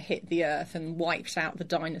meteor hit the Earth and wiped out the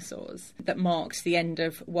dinosaurs that marked the end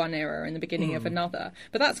of one era and the beginning of another.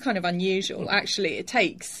 But that's kind of unusual. Actually, it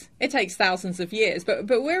takes thousands of years. But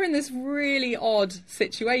we're in this really odd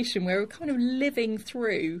situation where we're kind of living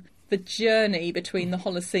through the journey between the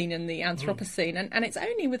Holocene and the Anthropocene. And it's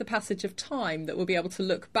only with the passage of time that we'll be able to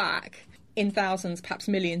look back in thousands, perhaps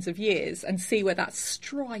millions of years, and see where that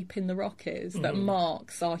stripe in the rock is that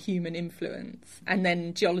marks our human influence. And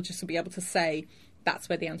then geologists will be able to say that's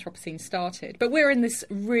where the Anthropocene started. But we're in this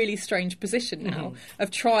really strange position now of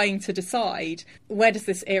trying to decide, where does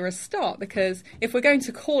this era start? Because if we're going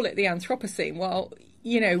to call it the Anthropocene, well,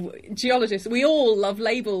 you know, geologists, we all love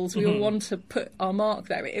labels. We all want to put our mark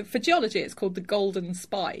there. For geology, it's called the golden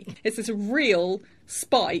spike. It's this real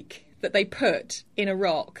spike that they put in a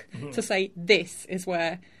rock to say this is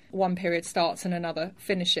where one period starts and another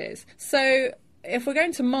finishes. So if we're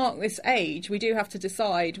going to mark this age, we do have to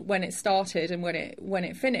decide when it started and when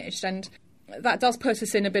it finished. And that does put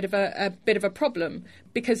us in a bit of a problem,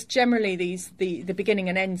 because generally the beginning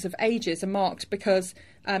and ends of ages are marked because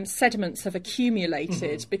sediments have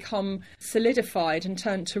accumulated, become solidified and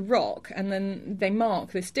turned to rock, and then they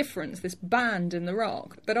mark this difference, this band in the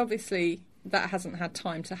rock. But obviously that hasn't had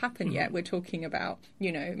time to happen yet. We're talking about,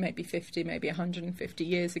 maybe 50, maybe 150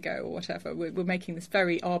 years ago or whatever. We're making this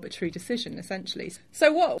very arbitrary decision, essentially.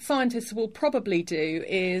 So what scientists will probably do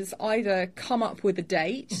is either come up with a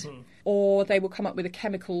date, or they will come up with a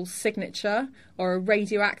chemical signature or a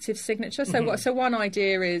radioactive signature. So one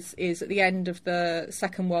idea is at the end of the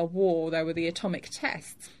Second World War, there were the atomic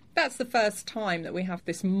tests. That's the first time that we have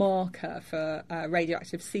this marker for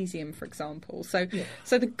radioactive cesium, for example. So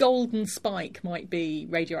the golden spike might be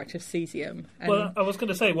radioactive cesium. Well, I was going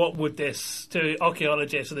to say, what would this, to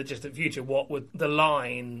archaeologists in the distant future, what would the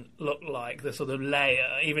line look like, the sort of layer,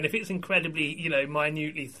 even if it's incredibly,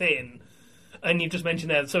 minutely thin? And you just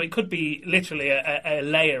mentioned there, so it could be literally a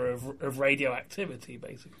layer of radioactivity,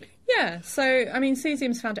 basically. Yeah, so,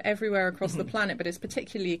 cesium's found everywhere across the planet, but it's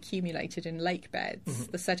particularly accumulated in lake beds,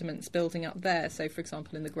 the sediments building up there, so, for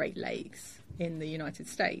example, in the Great Lakes in the United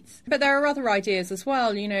States. But there are other ideas as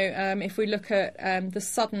well, if we look at the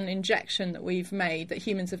sudden injection that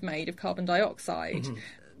humans have made of carbon dioxide,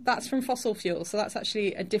 that's from fossil fuels, so that's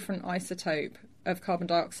actually a different isotope of carbon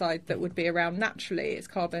dioxide that would be around naturally. It's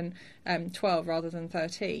carbon 12 rather than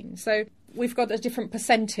 13. So we've got a different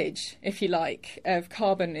percentage, if you like, of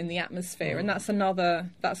carbon in the atmosphere, and that's another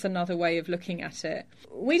way of looking at it.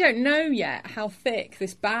 We don't know yet how thick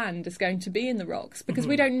this band is going to be in the rocks, because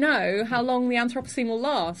we don't know how long the Anthropocene will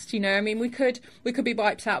last. We could be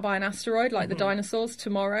wiped out by an asteroid like the dinosaurs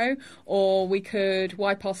tomorrow, or we could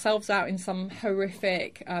wipe ourselves out in some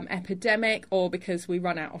horrific epidemic, or because we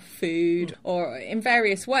run out of food, or in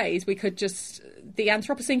various ways the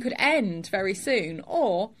Anthropocene could end very soon,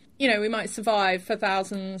 or we might survive for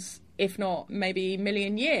thousands, if not maybe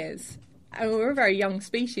million years. And we're a very young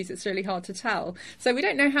species, it's really hard to tell. So we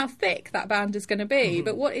don't know how thick that band is going to be.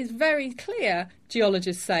 But what is very clear,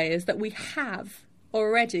 geologists say, is that we have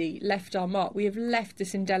already left our mark. We have left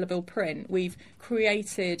this indelible print. We've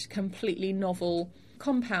created completely novel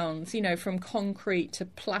compounds, from concrete to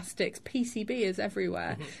plastics. PCB is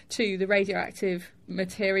everywhere, to the radioactive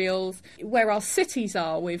materials. Where our cities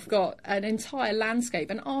are, we've got an entire landscape,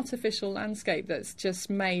 an artificial landscape that's just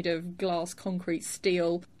made of glass, concrete,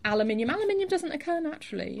 steel, aluminium. Aluminium doesn't occur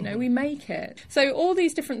naturally, we make it. So all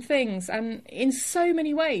these different things, and in so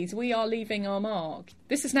many ways we are leaving our mark.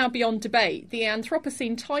 This is now beyond debate. The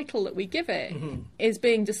Anthropocene title that we give it is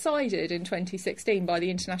being decided in 2016 by the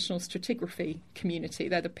International Stratigraphy Community.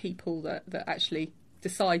 They're the people that actually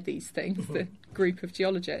decide these things, the group of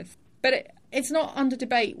geologists. But it's not under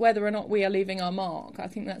debate whether or not we are leaving our mark. I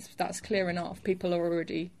think that's clear enough. People are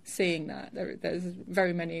already seeing that. There's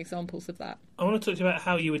very many examples of that. I want to talk to you about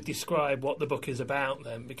how you would describe what the book is about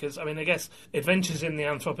then, because, I guess Adventures in the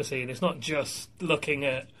Anthropocene, it's not just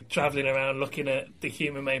travelling around looking at the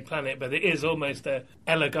human-made planet, but it is almost a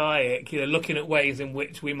elegiac, looking at ways in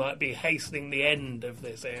which we might be hastening the end of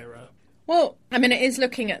this era. Well, it is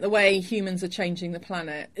looking at the way humans are changing the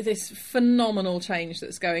planet, this phenomenal change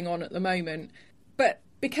that's going on at the moment. But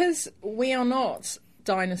because we are not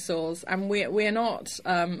dinosaurs and we are not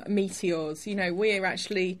meteors, we are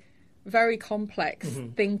actually very complex,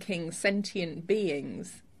 thinking, sentient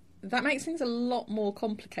beings. That makes things a lot more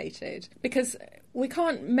complicated, because we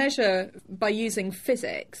can't measure by using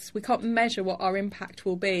physics. We can't measure what our impact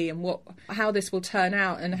will be and how this will turn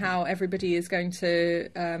out and how everybody is going to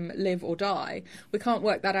live or die. We can't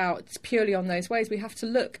work that out purely on those ways. We have to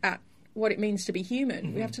look at what it means to be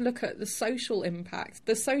human. We have to look at the social impact,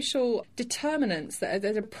 the social determinants that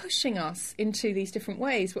are pushing us into these different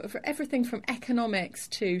ways, for everything from economics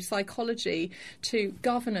to psychology to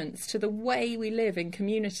governance to the way we live in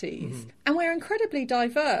communities. And we're incredibly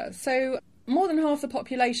diverse. So more than half the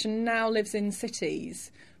population now lives in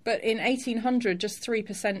cities, but in 1800 just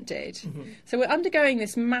 3% did. So we're undergoing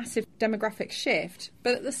this massive demographic shift,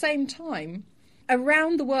 but at the same time,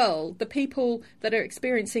 around the world, the people that are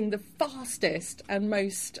experiencing the fastest and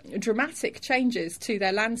most dramatic changes to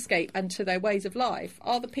their landscape and to their ways of life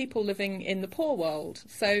are the people living in the poor world.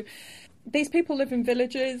 So these people live in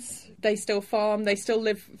villages, they still farm, they still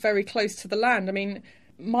live very close to the land.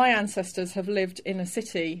 My ancestors have lived in a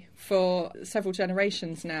city for several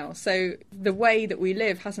generations now, so the way that we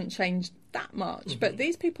live hasn't changed that much. But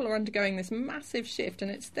these people are undergoing this massive shift,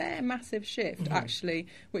 and it's their massive shift, actually,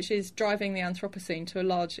 which is driving the Anthropocene to a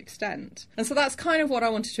large extent. And so that's kind of what I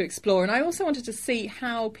wanted to explore. And I also wanted to see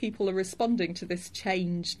how people are responding to this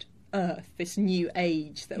changed Earth, this new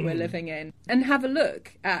age that we're living in, and have a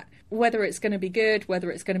look at whether it's going to be good,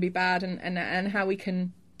 whether it's going to be bad, and how we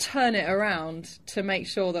can turn it around to make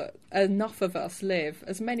sure that enough of us live,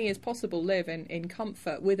 as many as possible live in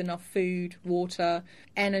comfort with enough food, water,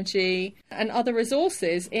 energy and other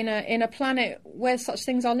resources in a planet where such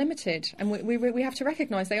things are limited. And we have to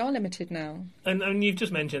recognise they are limited now. And you've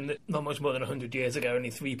just mentioned that not much more than 100 years ago only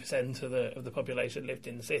 3% of the population lived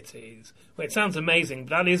in cities. Well, it sounds amazing,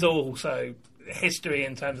 but that is also history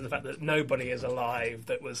in terms of the fact that nobody is alive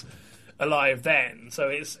that was alive then, so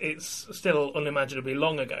it's still unimaginably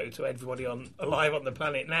long ago to everybody alive on the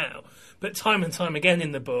planet now. But time and time again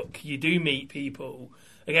in the book, you do meet people.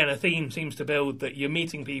 Again, a theme seems to build that you're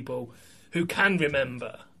meeting people who can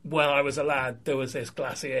remember, when I was a lad, there was this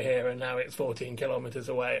glacier here and now it's 14 kilometres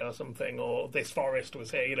away or something, or this forest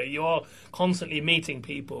was here. You know, you are constantly meeting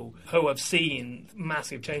people who have seen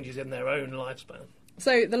massive changes in their own lifespan.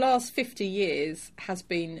 So the last 50 years has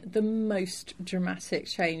been the most dramatic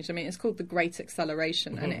change. I mean, it's called the Great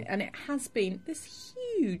Acceleration, and it has been this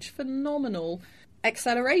huge, phenomenal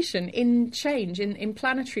acceleration in change, in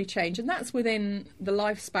planetary change, and that's within the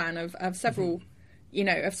lifespan of several,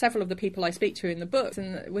 of several of the people I speak to in the books,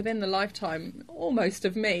 and within the lifetime almost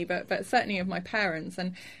of me, but certainly of my parents,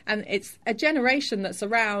 and it's a generation that's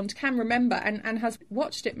around, can remember, and has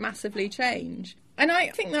watched it massively change. And I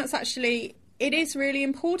think that's actually... It is really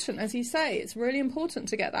important, as you say, it's really important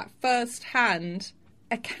to get that first-hand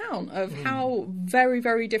account of how very,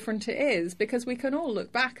 very different it is, because we can all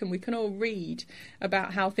look back and we can all read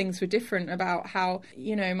about how things were different, about how,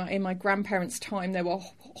 in my grandparents' time there were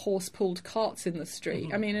horse-pulled carts in the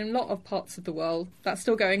street. I mean, in a lot of parts of the world that's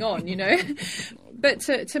still going on, But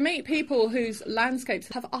to meet people whose landscapes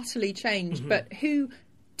have utterly changed, but who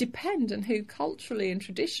depend and who culturally and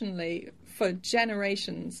traditionally for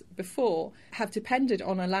generations before have depended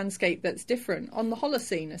on a landscape that's different, on the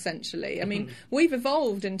Holocene, essentially. I mean, we've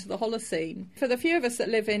evolved into the Holocene. For the few of us that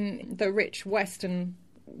live in the rich Western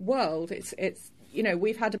world, it's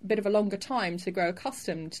we've had a bit of a longer time to grow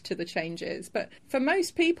accustomed to the changes. But for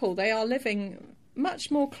most people, they are living much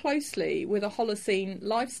more closely with a Holocene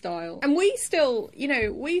lifestyle. And we still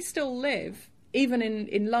live, even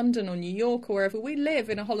in London or New York or wherever, we live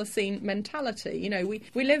in a Holocene mentality.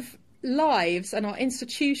 We live lives, and our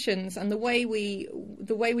institutions and the way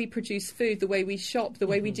we produce food, the way we shop, the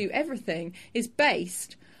way we do everything is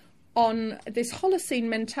based on this Holocene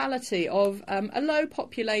mentality of a low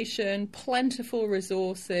population, plentiful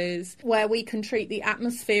resources, where we can treat the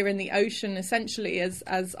atmosphere and the ocean essentially as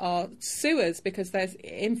our sewers, because they're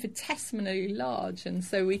infinitesimally large, and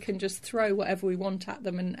so we can just throw whatever we want at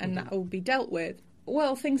them and that will be dealt with.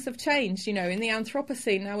 Well, things have changed, in the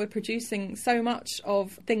Anthropocene now we're producing so much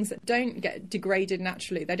of things that don't get degraded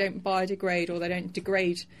naturally. They don't biodegrade, or they don't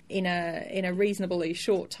degrade in a reasonably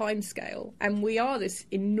short time scale. And we are this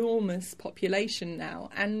enormous population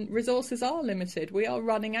now, and resources are limited. We are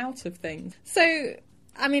running out of things. So,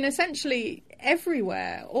 I mean, essentially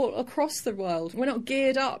everywhere, all across the world, we're not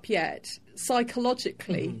geared up yet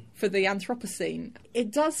psychologically for the Anthropocene.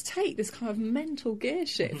 It does take this kind of mental gear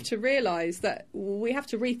shift to realise that we have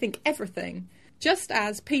to rethink everything, just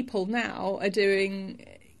as people now are doing,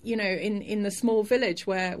 in the small village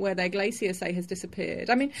where their glacier, say, has disappeared.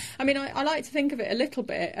 I mean, I like to think of it a little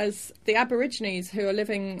bit as the Aborigines who are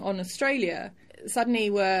living on Australia suddenly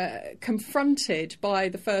were confronted by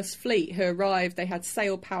the first fleet who arrived. They had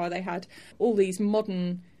sail power, they had all these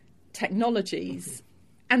modern technologies.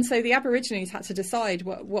 And so the Aborigines had to decide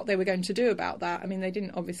what they were going to do about that. I mean, they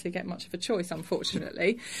didn't obviously get much of a choice,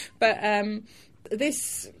 unfortunately. But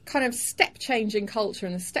this kind of step change in culture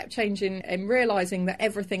and the step change in realising that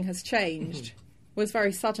everything has changed was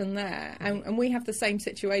very sudden there. And we have the same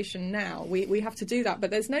situation now. We have to do that.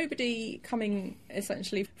 But there's nobody coming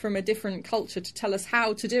essentially from a different culture to tell us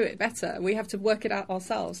how to do it better. We have to work it out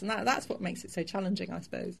ourselves. And that's what makes it so challenging, I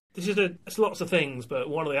suppose. It's lots of things, but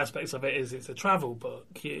one of the aspects of it is it's a travel book.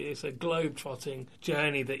 It's a globe-trotting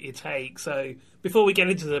journey that you take. So before we get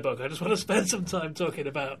into the book, I just want to spend some time talking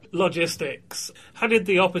about logistics. How did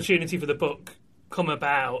the opportunity for the book come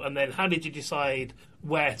about, and then how did you decide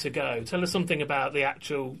where to go? Tell us something about the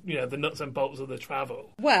actual, the nuts and bolts of the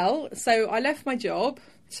travel. Well, so I left my job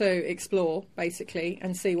to explore, basically,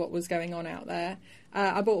 and see what was going on out there.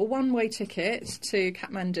 I bought a one-way ticket to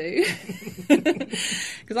Kathmandu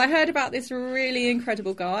because I heard about this really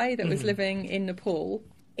incredible guy that was living in Nepal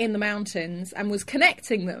in the mountains and was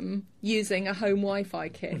connecting them using a home Wi-Fi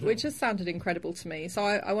kit, which just sounded incredible to me. So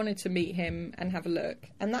I wanted to meet him and have a look.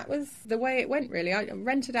 And that was the way it went, really. I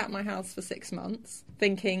rented out my house for 6 months,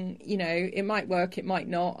 thinking, it might work, it might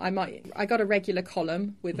not. I got a regular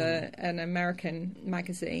column with an American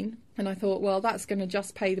magazine. And I thought, well, that's going to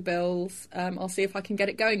just pay the bills. I'll see if I can get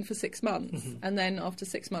it going for 6 months. And then after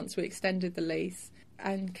 6 months, we extended the lease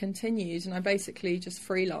and continued. And I basically just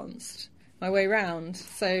freelanced my way round.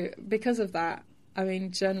 So because of that, I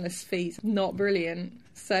mean, journalist fees, not brilliant.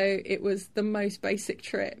 So it was the most basic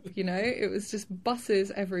trip, you know. It was just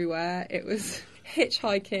buses everywhere. It was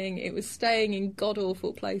hitchhiking. It was staying in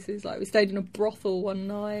god-awful places. Like we stayed in a brothel one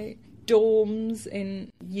night, dorms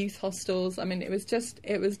in youth hostels. I mean, it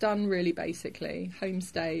was done really basically.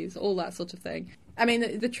 Homestays, all that sort of thing. I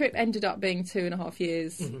mean, the trip ended up being 2.5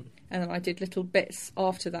 years, and then I did little bits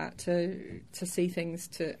after that to see things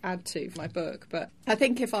to add to my book. But I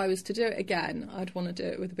think if I was to do it again, I'd want to do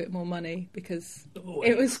it with a bit more money, because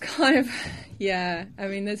it was kind of, yeah, I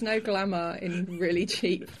mean, there's no glamour in really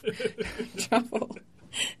cheap travel.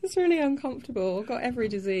 It's really uncomfortable. I've got every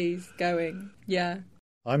disease going, yeah.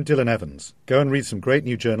 I'm Dylan Evans. Go and read some great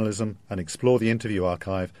new journalism and explore the interview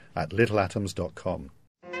archive at littleatoms.com.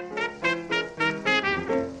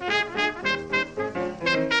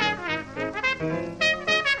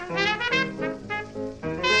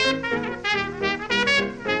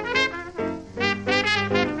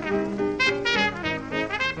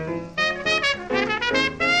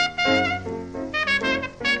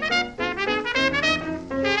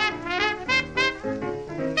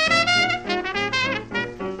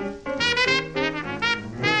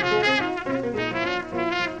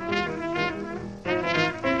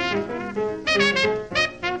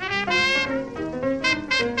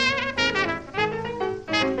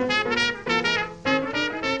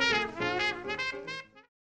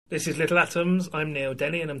 This is Little Atoms. I'm Neil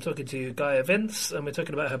Denny, and I'm talking to Gaia Vince, and we're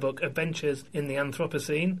talking about her book Adventures in the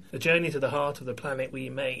Anthropocene, A Journey to the Heart of the Planet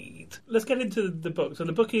We Made. Let's get into the book. So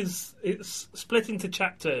the book it's split into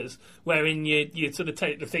chapters wherein you sort of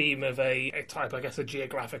take the theme of a type, I guess, a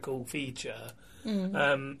geographical feature.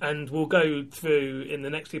 And we'll go through, in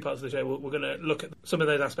the next 2 parts of the show, we're going to look at some of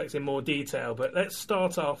those aspects in more detail. But let's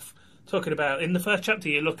start off talking about, in the first chapter,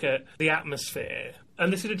 you look at the atmosphere.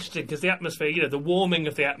 And this is interesting because the atmosphere, you know, the warming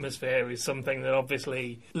of the atmosphere is something that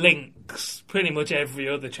obviously links pretty much every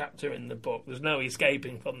other chapter in the book. There's no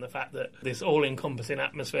escaping from the fact that this all-encompassing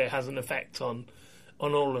atmosphere has an effect on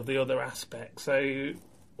all of the other aspects. So,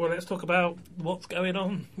 well, let's talk about what's going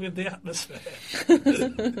on with the atmosphere.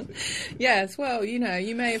 Yes, well, you know,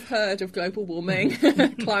 you may have heard of global warming,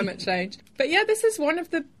 climate change. But yeah, this is one of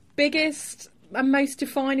the biggest and most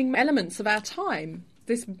defining elements of our time.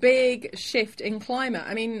 This big shift in climate.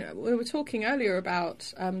 I mean, we were talking earlier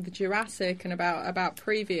about the Jurassic and about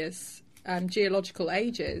previous geological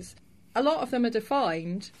ages. A lot of them are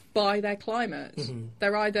defined by their climate.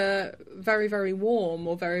 They're either very, very warm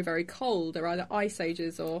or very, very cold. They're either ice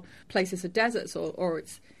ages or places of deserts, or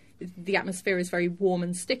the atmosphere is very warm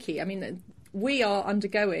and sticky. I mean, we are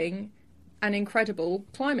undergoing an incredible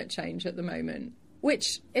climate change at the moment,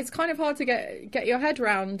 which it's kind of hard to get your head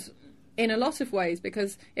around in a lot of ways,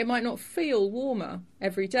 because it might not feel warmer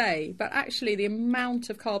every day, but actually the amount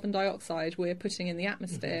of carbon dioxide we're putting in the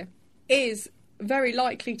atmosphere is very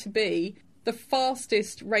likely to be the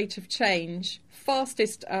fastest rate of change,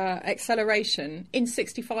 fastest acceleration in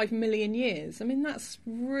 65 million years. I mean, that's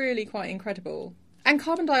really quite incredible. And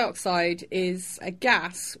carbon dioxide is a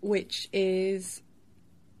gas which is...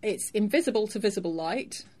 it's invisible to visible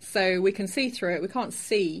light, so we can see through it. We can't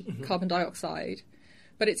see carbon dioxide,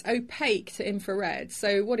 but it's opaque to infrared.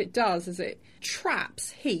 So what it does is it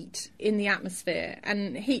traps heat in the atmosphere,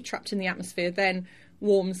 and heat trapped in the atmosphere then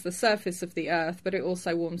warms the surface of the Earth, but it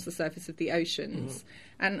also warms the surface of the oceans.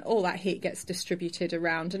 And all that heat gets distributed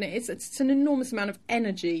around, and it's an enormous amount of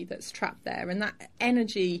energy that's trapped there. And that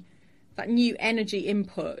energy, that new energy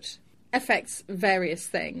input, affects various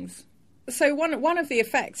things. So one of the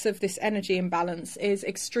effects of this energy imbalance is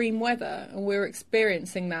extreme weather, and we're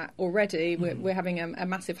experiencing that already. We're having a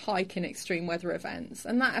massive hike in extreme weather events,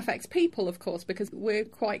 and that affects people, of course, because we're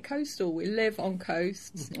quite coastal. We live on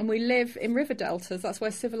coasts, and we live in river deltas. That's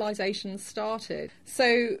where civilization started.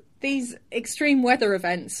 So these extreme weather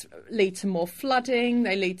events lead to more flooding,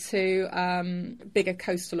 they lead to bigger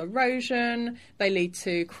coastal erosion, they lead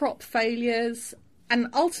to crop failures. And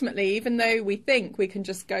ultimately, even though we think we can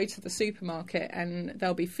just go to the supermarket and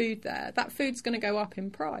there'll be food there, that food's going to go up in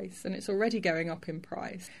price, and it's already going up in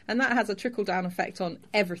price. And that has a trickle-down effect on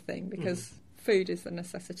everything, because food is a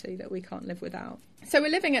necessity that we can't live without. So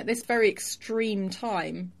we're living at this very extreme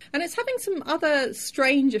time, and it's having some other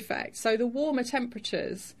strange effects. So the warmer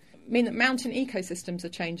temperatures mean that mountain ecosystems are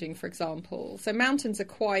changing, for example. So mountains are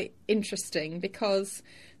quite interesting because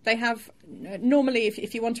they have, normally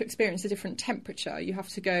if you want to experience a different temperature, you have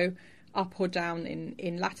to go up or down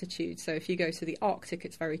in latitude. So if you go to the Arctic,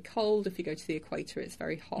 it's very cold. If you go to the equator, it's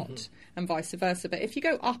very hot, and vice versa. But if you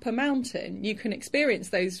go up a mountain, you can experience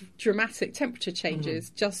those dramatic temperature changes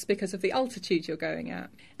just because of the altitude you're going at.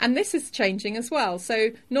 And this is changing as well. So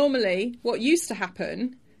normally what used to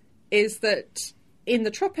happen is that in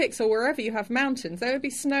the tropics or wherever you have mountains, there would be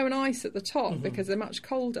snow and ice at the top because they're much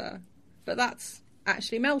colder. But that's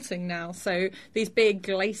actually melting now. So these big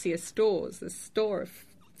glacier stores, the store of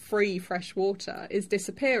free fresh water, is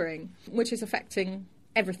disappearing, which is affecting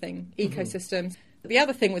everything, ecosystems. The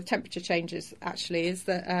other thing with temperature changes actually is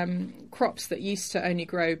that crops that used to only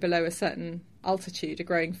grow below a certain altitude are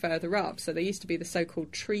growing further up. So there used to be the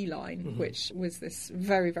so-called tree line, which was this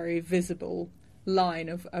very, very visible line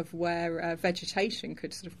of where vegetation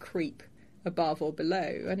could sort of creep above or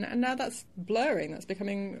below, and now that's blurring. That's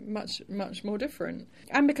becoming much, much more different.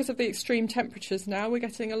 And because of the extreme temperatures now, we're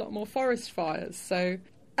getting a lot more forest fires. So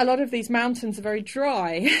a lot of these mountains are very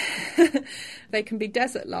dry. They can be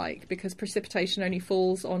desert-like because precipitation only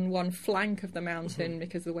falls on one flank of the mountain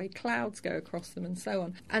because of the way clouds go across them and so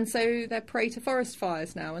on. And so they're prey to forest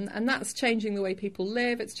fires now, and that's changing the way people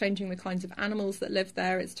live. It's changing the kinds of animals that live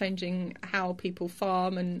there. It's changing how people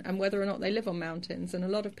farm and whether or not they live on mountains. And a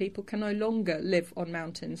lot of people can no longer live on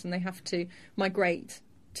mountains, and they have to migrate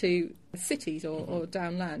to cities or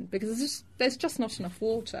downland because there's just not enough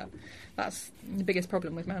water. That's the biggest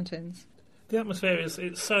problem with mountains. The atmosphere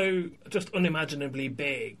it's so just unimaginably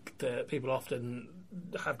big that people often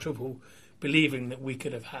have trouble believing that we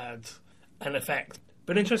could have had an effect.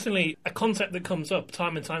 But interestingly, a concept that comes up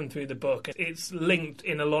time and time through the book, it's linked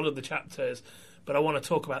in a lot of the chapters, but I want to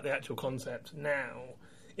talk about the actual concept now,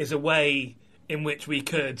 is a way in which we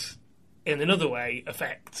could, in another way,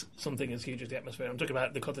 affect something as huge as the atmosphere. I'm talking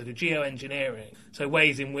about the concept of geoengineering, so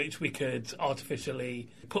ways in which we could artificially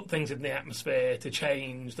put things in the atmosphere to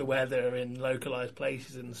change the weather in localised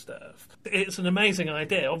places and stuff. It's an amazing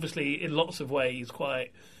idea, obviously in lots of ways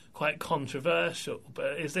quite controversial,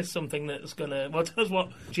 but is this something that's going to... Well, tell us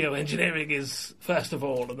what geoengineering is, first of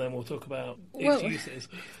all, and then we'll talk about its uses.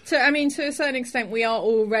 So, I mean, to a certain extent, we are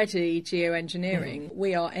already geoengineering.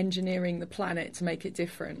 We are engineering the planet to make it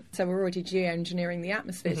different. So we're already geoengineering the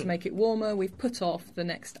atmosphere to make it warmer. We've put off the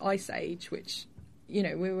next ice age, which, you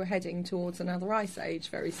know, we were heading towards another ice age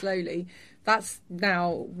very slowly. That's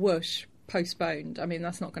now, whoosh, postponed. I mean,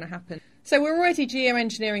 that's not going to happen. So we're already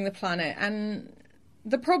geoengineering the planet, and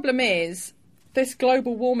the problem is this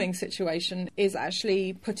global warming situation is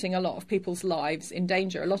actually putting a lot of people's lives in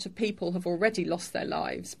danger. A lot of people have already lost their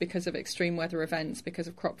lives because of extreme weather events, because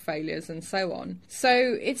of crop failures and so on.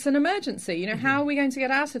 So it's an emergency. You know, how are we going to get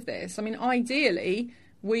out of this? I mean, ideally,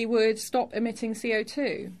 we would stop emitting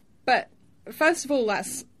CO2. But first of all,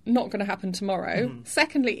 that's not going to happen tomorrow.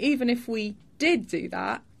 Secondly, even if we did do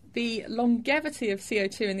that, the longevity of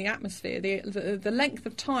CO2 in the atmosphere, the length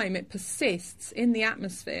of time it persists in the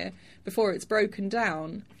atmosphere before it's broken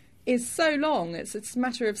down is so long, it's a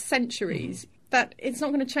matter of centuries, that it's not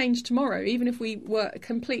going to change tomorrow, even if we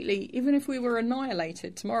were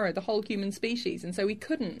annihilated tomorrow, the whole human species, and so we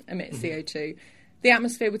couldn't emit CO2, the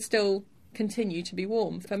atmosphere would still continue to be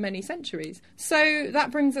warm for many centuries. So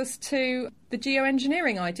that brings us to the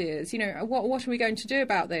geoengineering ideas. You know, what are we going to do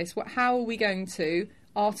about this? How are we going to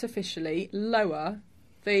artificially lower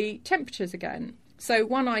the temperatures again? So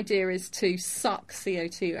one idea is to suck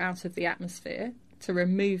CO2 out of the atmosphere, to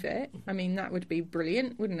remove it. I mean, that would be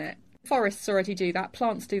brilliant, wouldn't it? Forests already do that.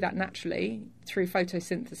 Plants do that naturally through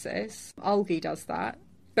photosynthesis. Algae does that.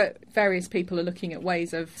 But various people are looking at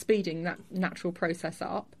ways of speeding that natural process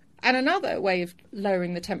up. And another way of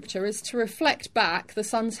lowering the temperature is to reflect back the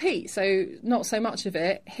sun's heat. So not so much of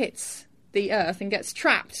it hits the Earth and gets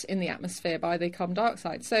trapped in the atmosphere by the carbon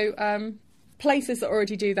dioxide. So places that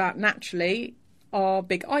already do that naturally are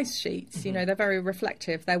big ice sheets. You know, they're very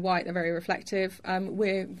reflective. They're white, they're very reflective.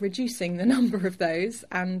 We're reducing the number of those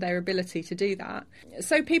and their ability to do that.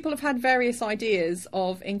 So people have had various ideas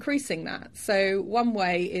of increasing that. So one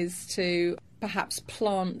way is to perhaps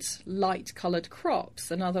plant light-coloured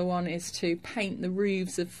crops. Another one is to paint the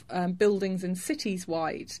roofs of buildings in cities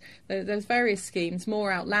white. There's various schemes.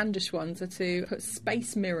 More outlandish ones are to put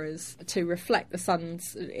space mirrors to reflect the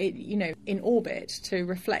sun's, in orbit, to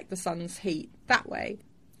reflect the sun's heat that way.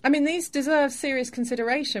 I mean, these deserve serious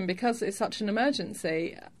consideration because it's such an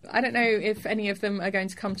emergency. I don't know if any of them are going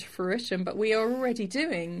to come to fruition, but we are already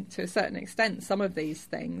doing, to a certain extent, some of these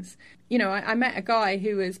things. You know, I met a guy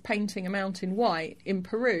who was painting a mountain white in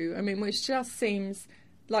Peru, I mean, which just seems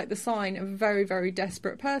like the sign of a very, very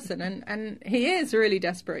desperate person. And he is really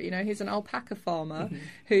desperate. You know, he's an alpaca farmer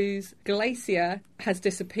whose glacier has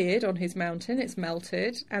disappeared on his mountain. It's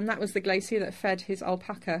melted. And that was the glacier that fed his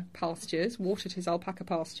alpaca pastures, watered his alpaca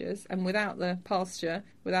pastures. And without the pasture,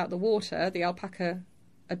 without the water, the alpaca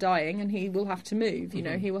are dying, and he will have to move. You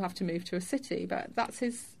know, he will have to move to a city. But that's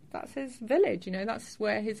his village, you know, that's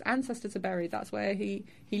where his ancestors are buried, that's where he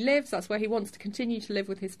lives, that's where he wants to continue to live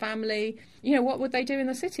with his family. You know, what would they do in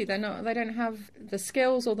the city? They don't have the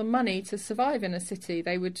skills or the money to survive in a city.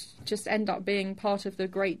 They would just end up being part of the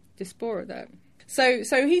great diaspora there.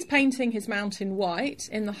 So he's painting his mountain white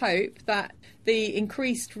in the hope that the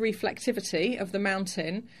increased reflectivity of the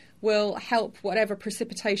mountain will help whatever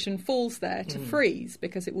precipitation falls there to freeze,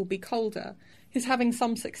 because it will be colder. He's having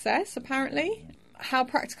some success, apparently. How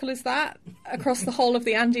practical is that across the whole of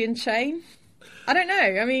the Andean chain? I don't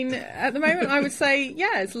know. I mean, at the moment I would say,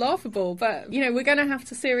 yeah, it's laughable. But, you know, we're going to have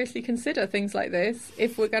to seriously consider things like this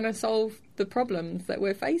if we're going to solve the problems that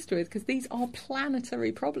we're faced with, because these are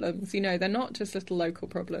planetary problems. You know, they're not just little local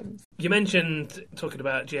problems. You mentioned, talking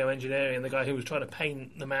about geoengineering, the guy who was trying to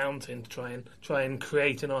paint the mountain to try and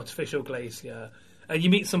create an artificial glacier. And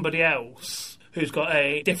you meet somebody else who's got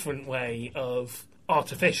a different way of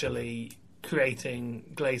artificially creating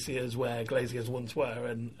glaciers where glaciers once were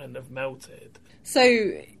and have melted.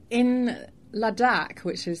 So in Ladakh,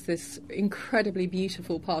 which is this incredibly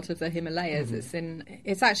beautiful part of the Himalayas,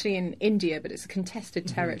 it's actually in India, but it's a contested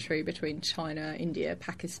territory between China, India,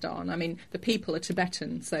 Pakistan. I mean, the people are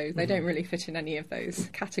Tibetan, so they don't really fit in any of those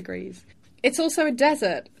categories. It's also a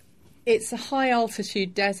desert. It's a high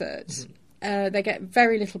altitude desert. They get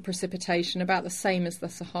very little precipitation, about the same as the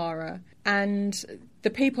Sahara. And the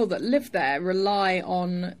people that live there rely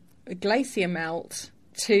on glacier melt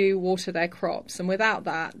to water their crops. And without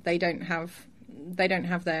that, they don't have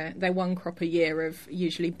their one crop a year of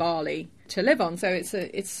usually barley to live on. So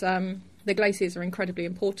the glaciers are incredibly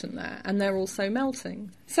important there, and they're also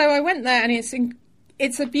melting. So I went there, and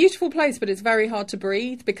it's a beautiful place, but it's very hard to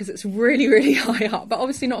breathe because it's really, really high up. But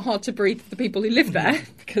obviously not hard to breathe for the people who live there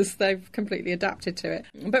because they've completely adapted to it.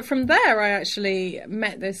 But from there, I actually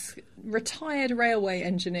met this retired railway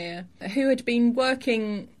engineer who had been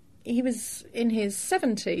working. He was in his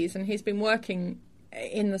 70s, and he's been working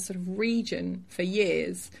in the sort of region for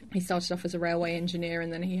years. He started off as a railway engineer,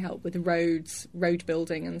 and then he helped with roads, road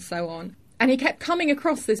building and so on. And he kept coming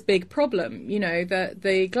across this big problem, you know, that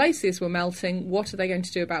the glaciers were melting. What are they going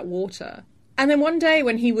to do about water? And then one day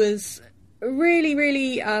when he was really,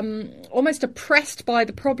 really almost oppressed by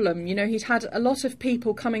the problem, you know, he'd had a lot of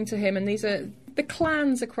people coming to him, and the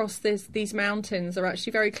clans across these mountains are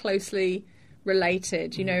actually very closely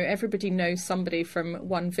related. You know, everybody knows somebody from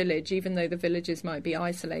one village, even though the villages might be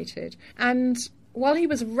isolated. And while he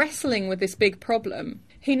was wrestling with this big problem,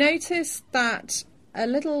 he noticed that a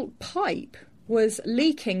little pipe was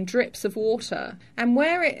leaking drips of water, and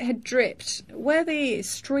where it had dripped, where the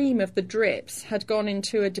stream of the drips had gone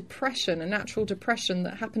into a depression, a natural depression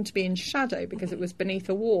that happened to be in shadow because it was beneath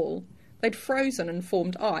a wall, they'd frozen and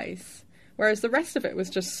formed ice, whereas the rest of it was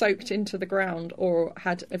just soaked into the ground or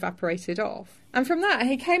had evaporated off. And from that,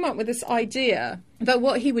 he came up with this idea that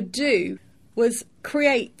what he would do was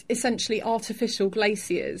create essentially artificial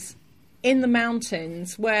glaciers in the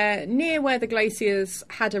mountains near where the glaciers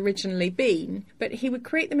had originally been, but he would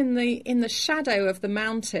create them in the shadow of the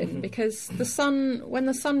mountain, because when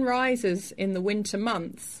the sun rises in the winter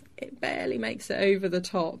months, it barely makes it over the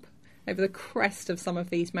top, over the crest of some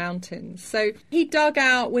of these mountains. So he dug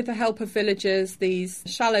out, with the help of villagers, these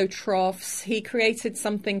shallow troughs. He created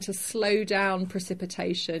something to slow down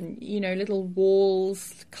precipitation, you know, little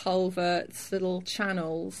walls, culverts, little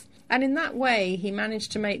channels. And in that way, he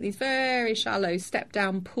managed to make these very shallow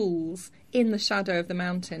step-down pools in the shadow of the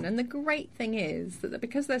mountain. And the great thing is that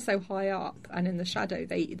because they're so high up and in the shadow,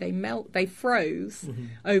 they froze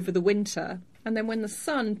over the winter. And then when the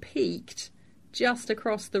sun peaked just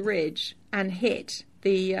across the ridge and hit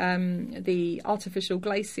the artificial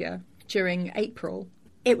glacier during April,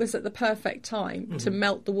 it was at the perfect time to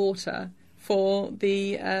melt the water for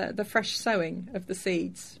the fresh sowing of the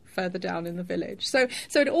seeds further down in the village. So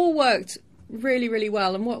it all worked really, really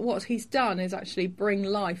well. And what he's done is actually bring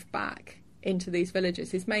life back into these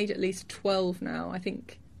villages. He's made at least 12 now, I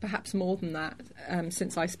think perhaps more than that,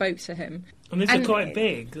 since I spoke to him. And these are quite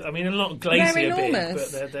big. I mean, they're not glacier they're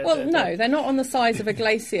enormous. Big, but they're not on the size of a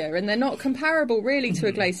glacier, and they're not comparable really to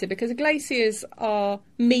a glacier, because glaciers are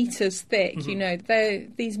meters thick. You know, they're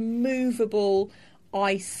these movable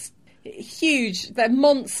ice. Huge, they're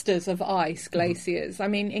monsters of ice, glaciers. I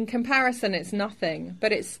mean, in comparison, it's nothing,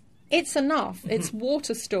 but it's enough. It's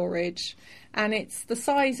water storage, and it's the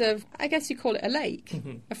size of, I guess you call it a lake,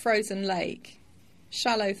 a frozen lake.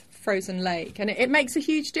 Shallow frozen lake, and it makes a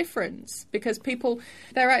huge difference because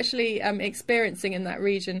they're actually experiencing in that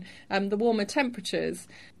region the warmer temperatures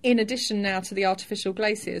in addition now to the artificial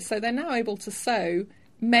glaciers, so they're now able to sow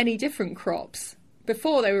many different crops.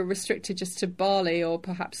 Before they were restricted just to barley or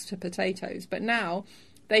perhaps to potatoes, but now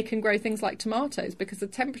they can grow things like tomatoes because the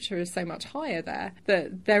temperature is so much higher there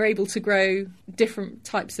that they're able to grow different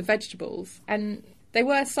types of vegetables. And they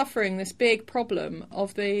were suffering this big problem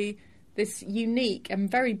of this unique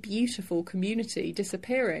and very beautiful community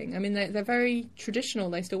disappearing. I mean, they're very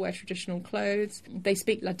traditional. They still wear traditional clothes. They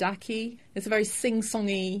speak Ladakhi. It's a very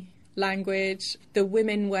sing-songy language. The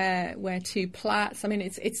women wear two plaits. I mean,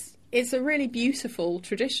 it's a really beautiful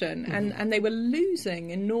tradition. And they were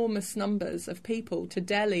losing enormous numbers of people to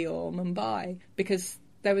Delhi or Mumbai because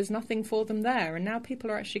there was nothing for them there. And now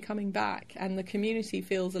people are actually coming back and the community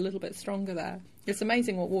feels a little bit stronger there. It's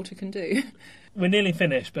amazing what water can do. We're nearly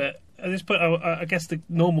finished, but at this point, I guess the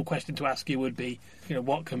normal question to ask you would be,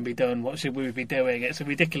 what can be done? What should we be doing? It's a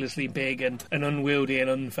ridiculously big and an unwieldy and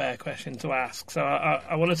unfair question to ask. So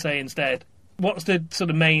I want to say instead, what's the sort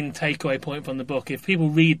of main takeaway point from the book? If people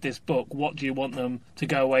read this book, what do you want them to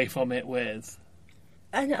go away from it with?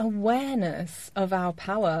 An awareness of our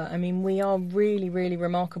power. I mean, we are really, really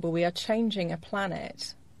remarkable. We are changing a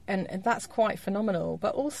planet. And that's quite phenomenal.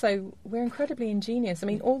 But also, we're incredibly ingenious. I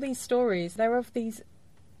mean, all these stories, they're of these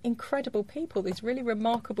incredible people, these really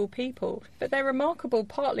remarkable people. But they're remarkable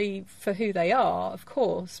partly for who they are, of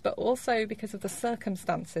course, but also because of the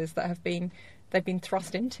circumstances that they've been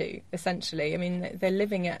thrust into, essentially. I mean, they're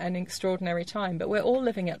living at an extraordinary time, but we're all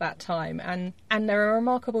living at that time. And there are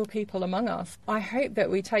remarkable people among us. I hope that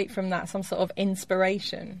we take from that some sort of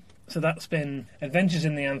inspiration. So that's been Adventures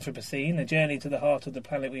in the Anthropocene, A Journey to the Heart of the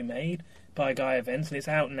Planet We Made by Gaia Vince, and it's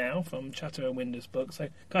out now from Chatto and Windus Books. So,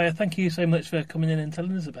 Gaia, thank you so much for coming in and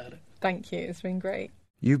telling us about it. Thank you, it's been great.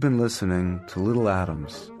 You've been listening to Little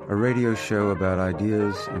Atoms, a radio show about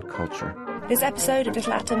ideas and culture. This episode of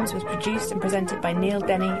Little Atoms was produced and presented by Neil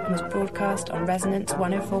Denny and was broadcast on Resonance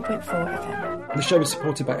 104.4 FM. The show is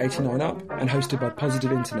supported by 89UP and hosted by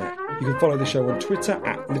Positive Internet. You can follow the show on Twitter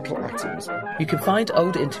at Little Atoms. You can find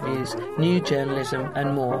old interviews, new journalism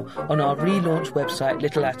and more on our relaunched website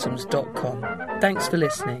littleatoms.com. Thanks for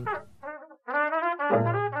listening.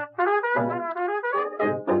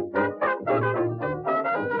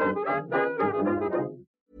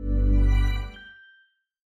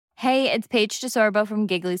 Hey, it's Paige DeSorbo from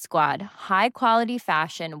Giggly Squad. High quality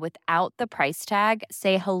fashion without the price tag.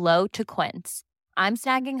 Say hello to Quince. I'm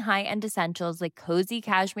snagging high-end essentials like cozy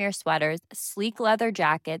cashmere sweaters, sleek leather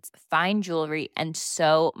jackets, fine jewelry, and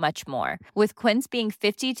so much more. With Quince being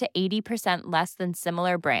 50 to 80% less than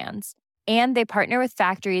similar brands. And they partner with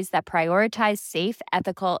factories that prioritize safe,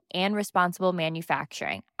 ethical, and responsible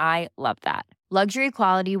manufacturing. I love that. Luxury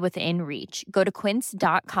quality within reach. Go to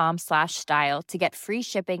quince.com/style to get free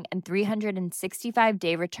shipping and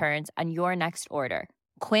 365-day returns on your next order.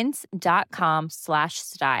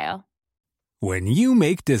 Quince.com/style. When you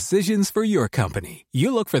make decisions for your company,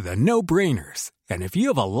 you look for the no-brainers. And if you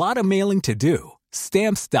have a lot of mailing to do,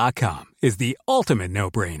 Stamps.com is the ultimate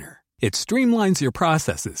no-brainer. It streamlines your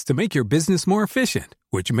processes to make your business more efficient,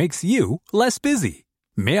 which makes you less busy.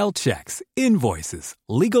 Mail checks, invoices,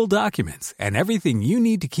 legal documents, and everything you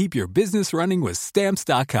need to keep your business running with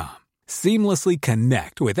Stamps.com. Seamlessly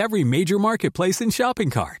connect with every major marketplace and shopping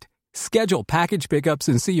cart. Schedule package pickups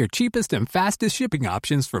and see your cheapest and fastest shipping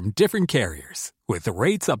options from different carriers. With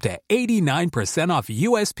rates up to 89% off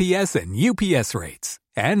USPS and UPS rates.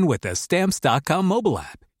 And with the Stamps.com mobile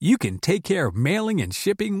app, you can take care of mailing and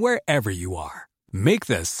shipping wherever you are. Make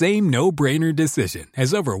the same no-brainer decision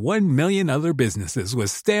as over 1 million other businesses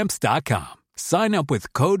with Stamps.com. Sign up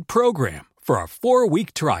with code PROGRAM for a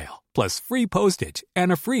 4-week trial, plus free postage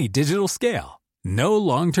and a free digital scale. No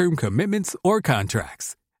long-term commitments or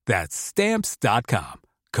contracts. That's Stamps.com.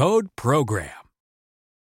 Code PROGRAM.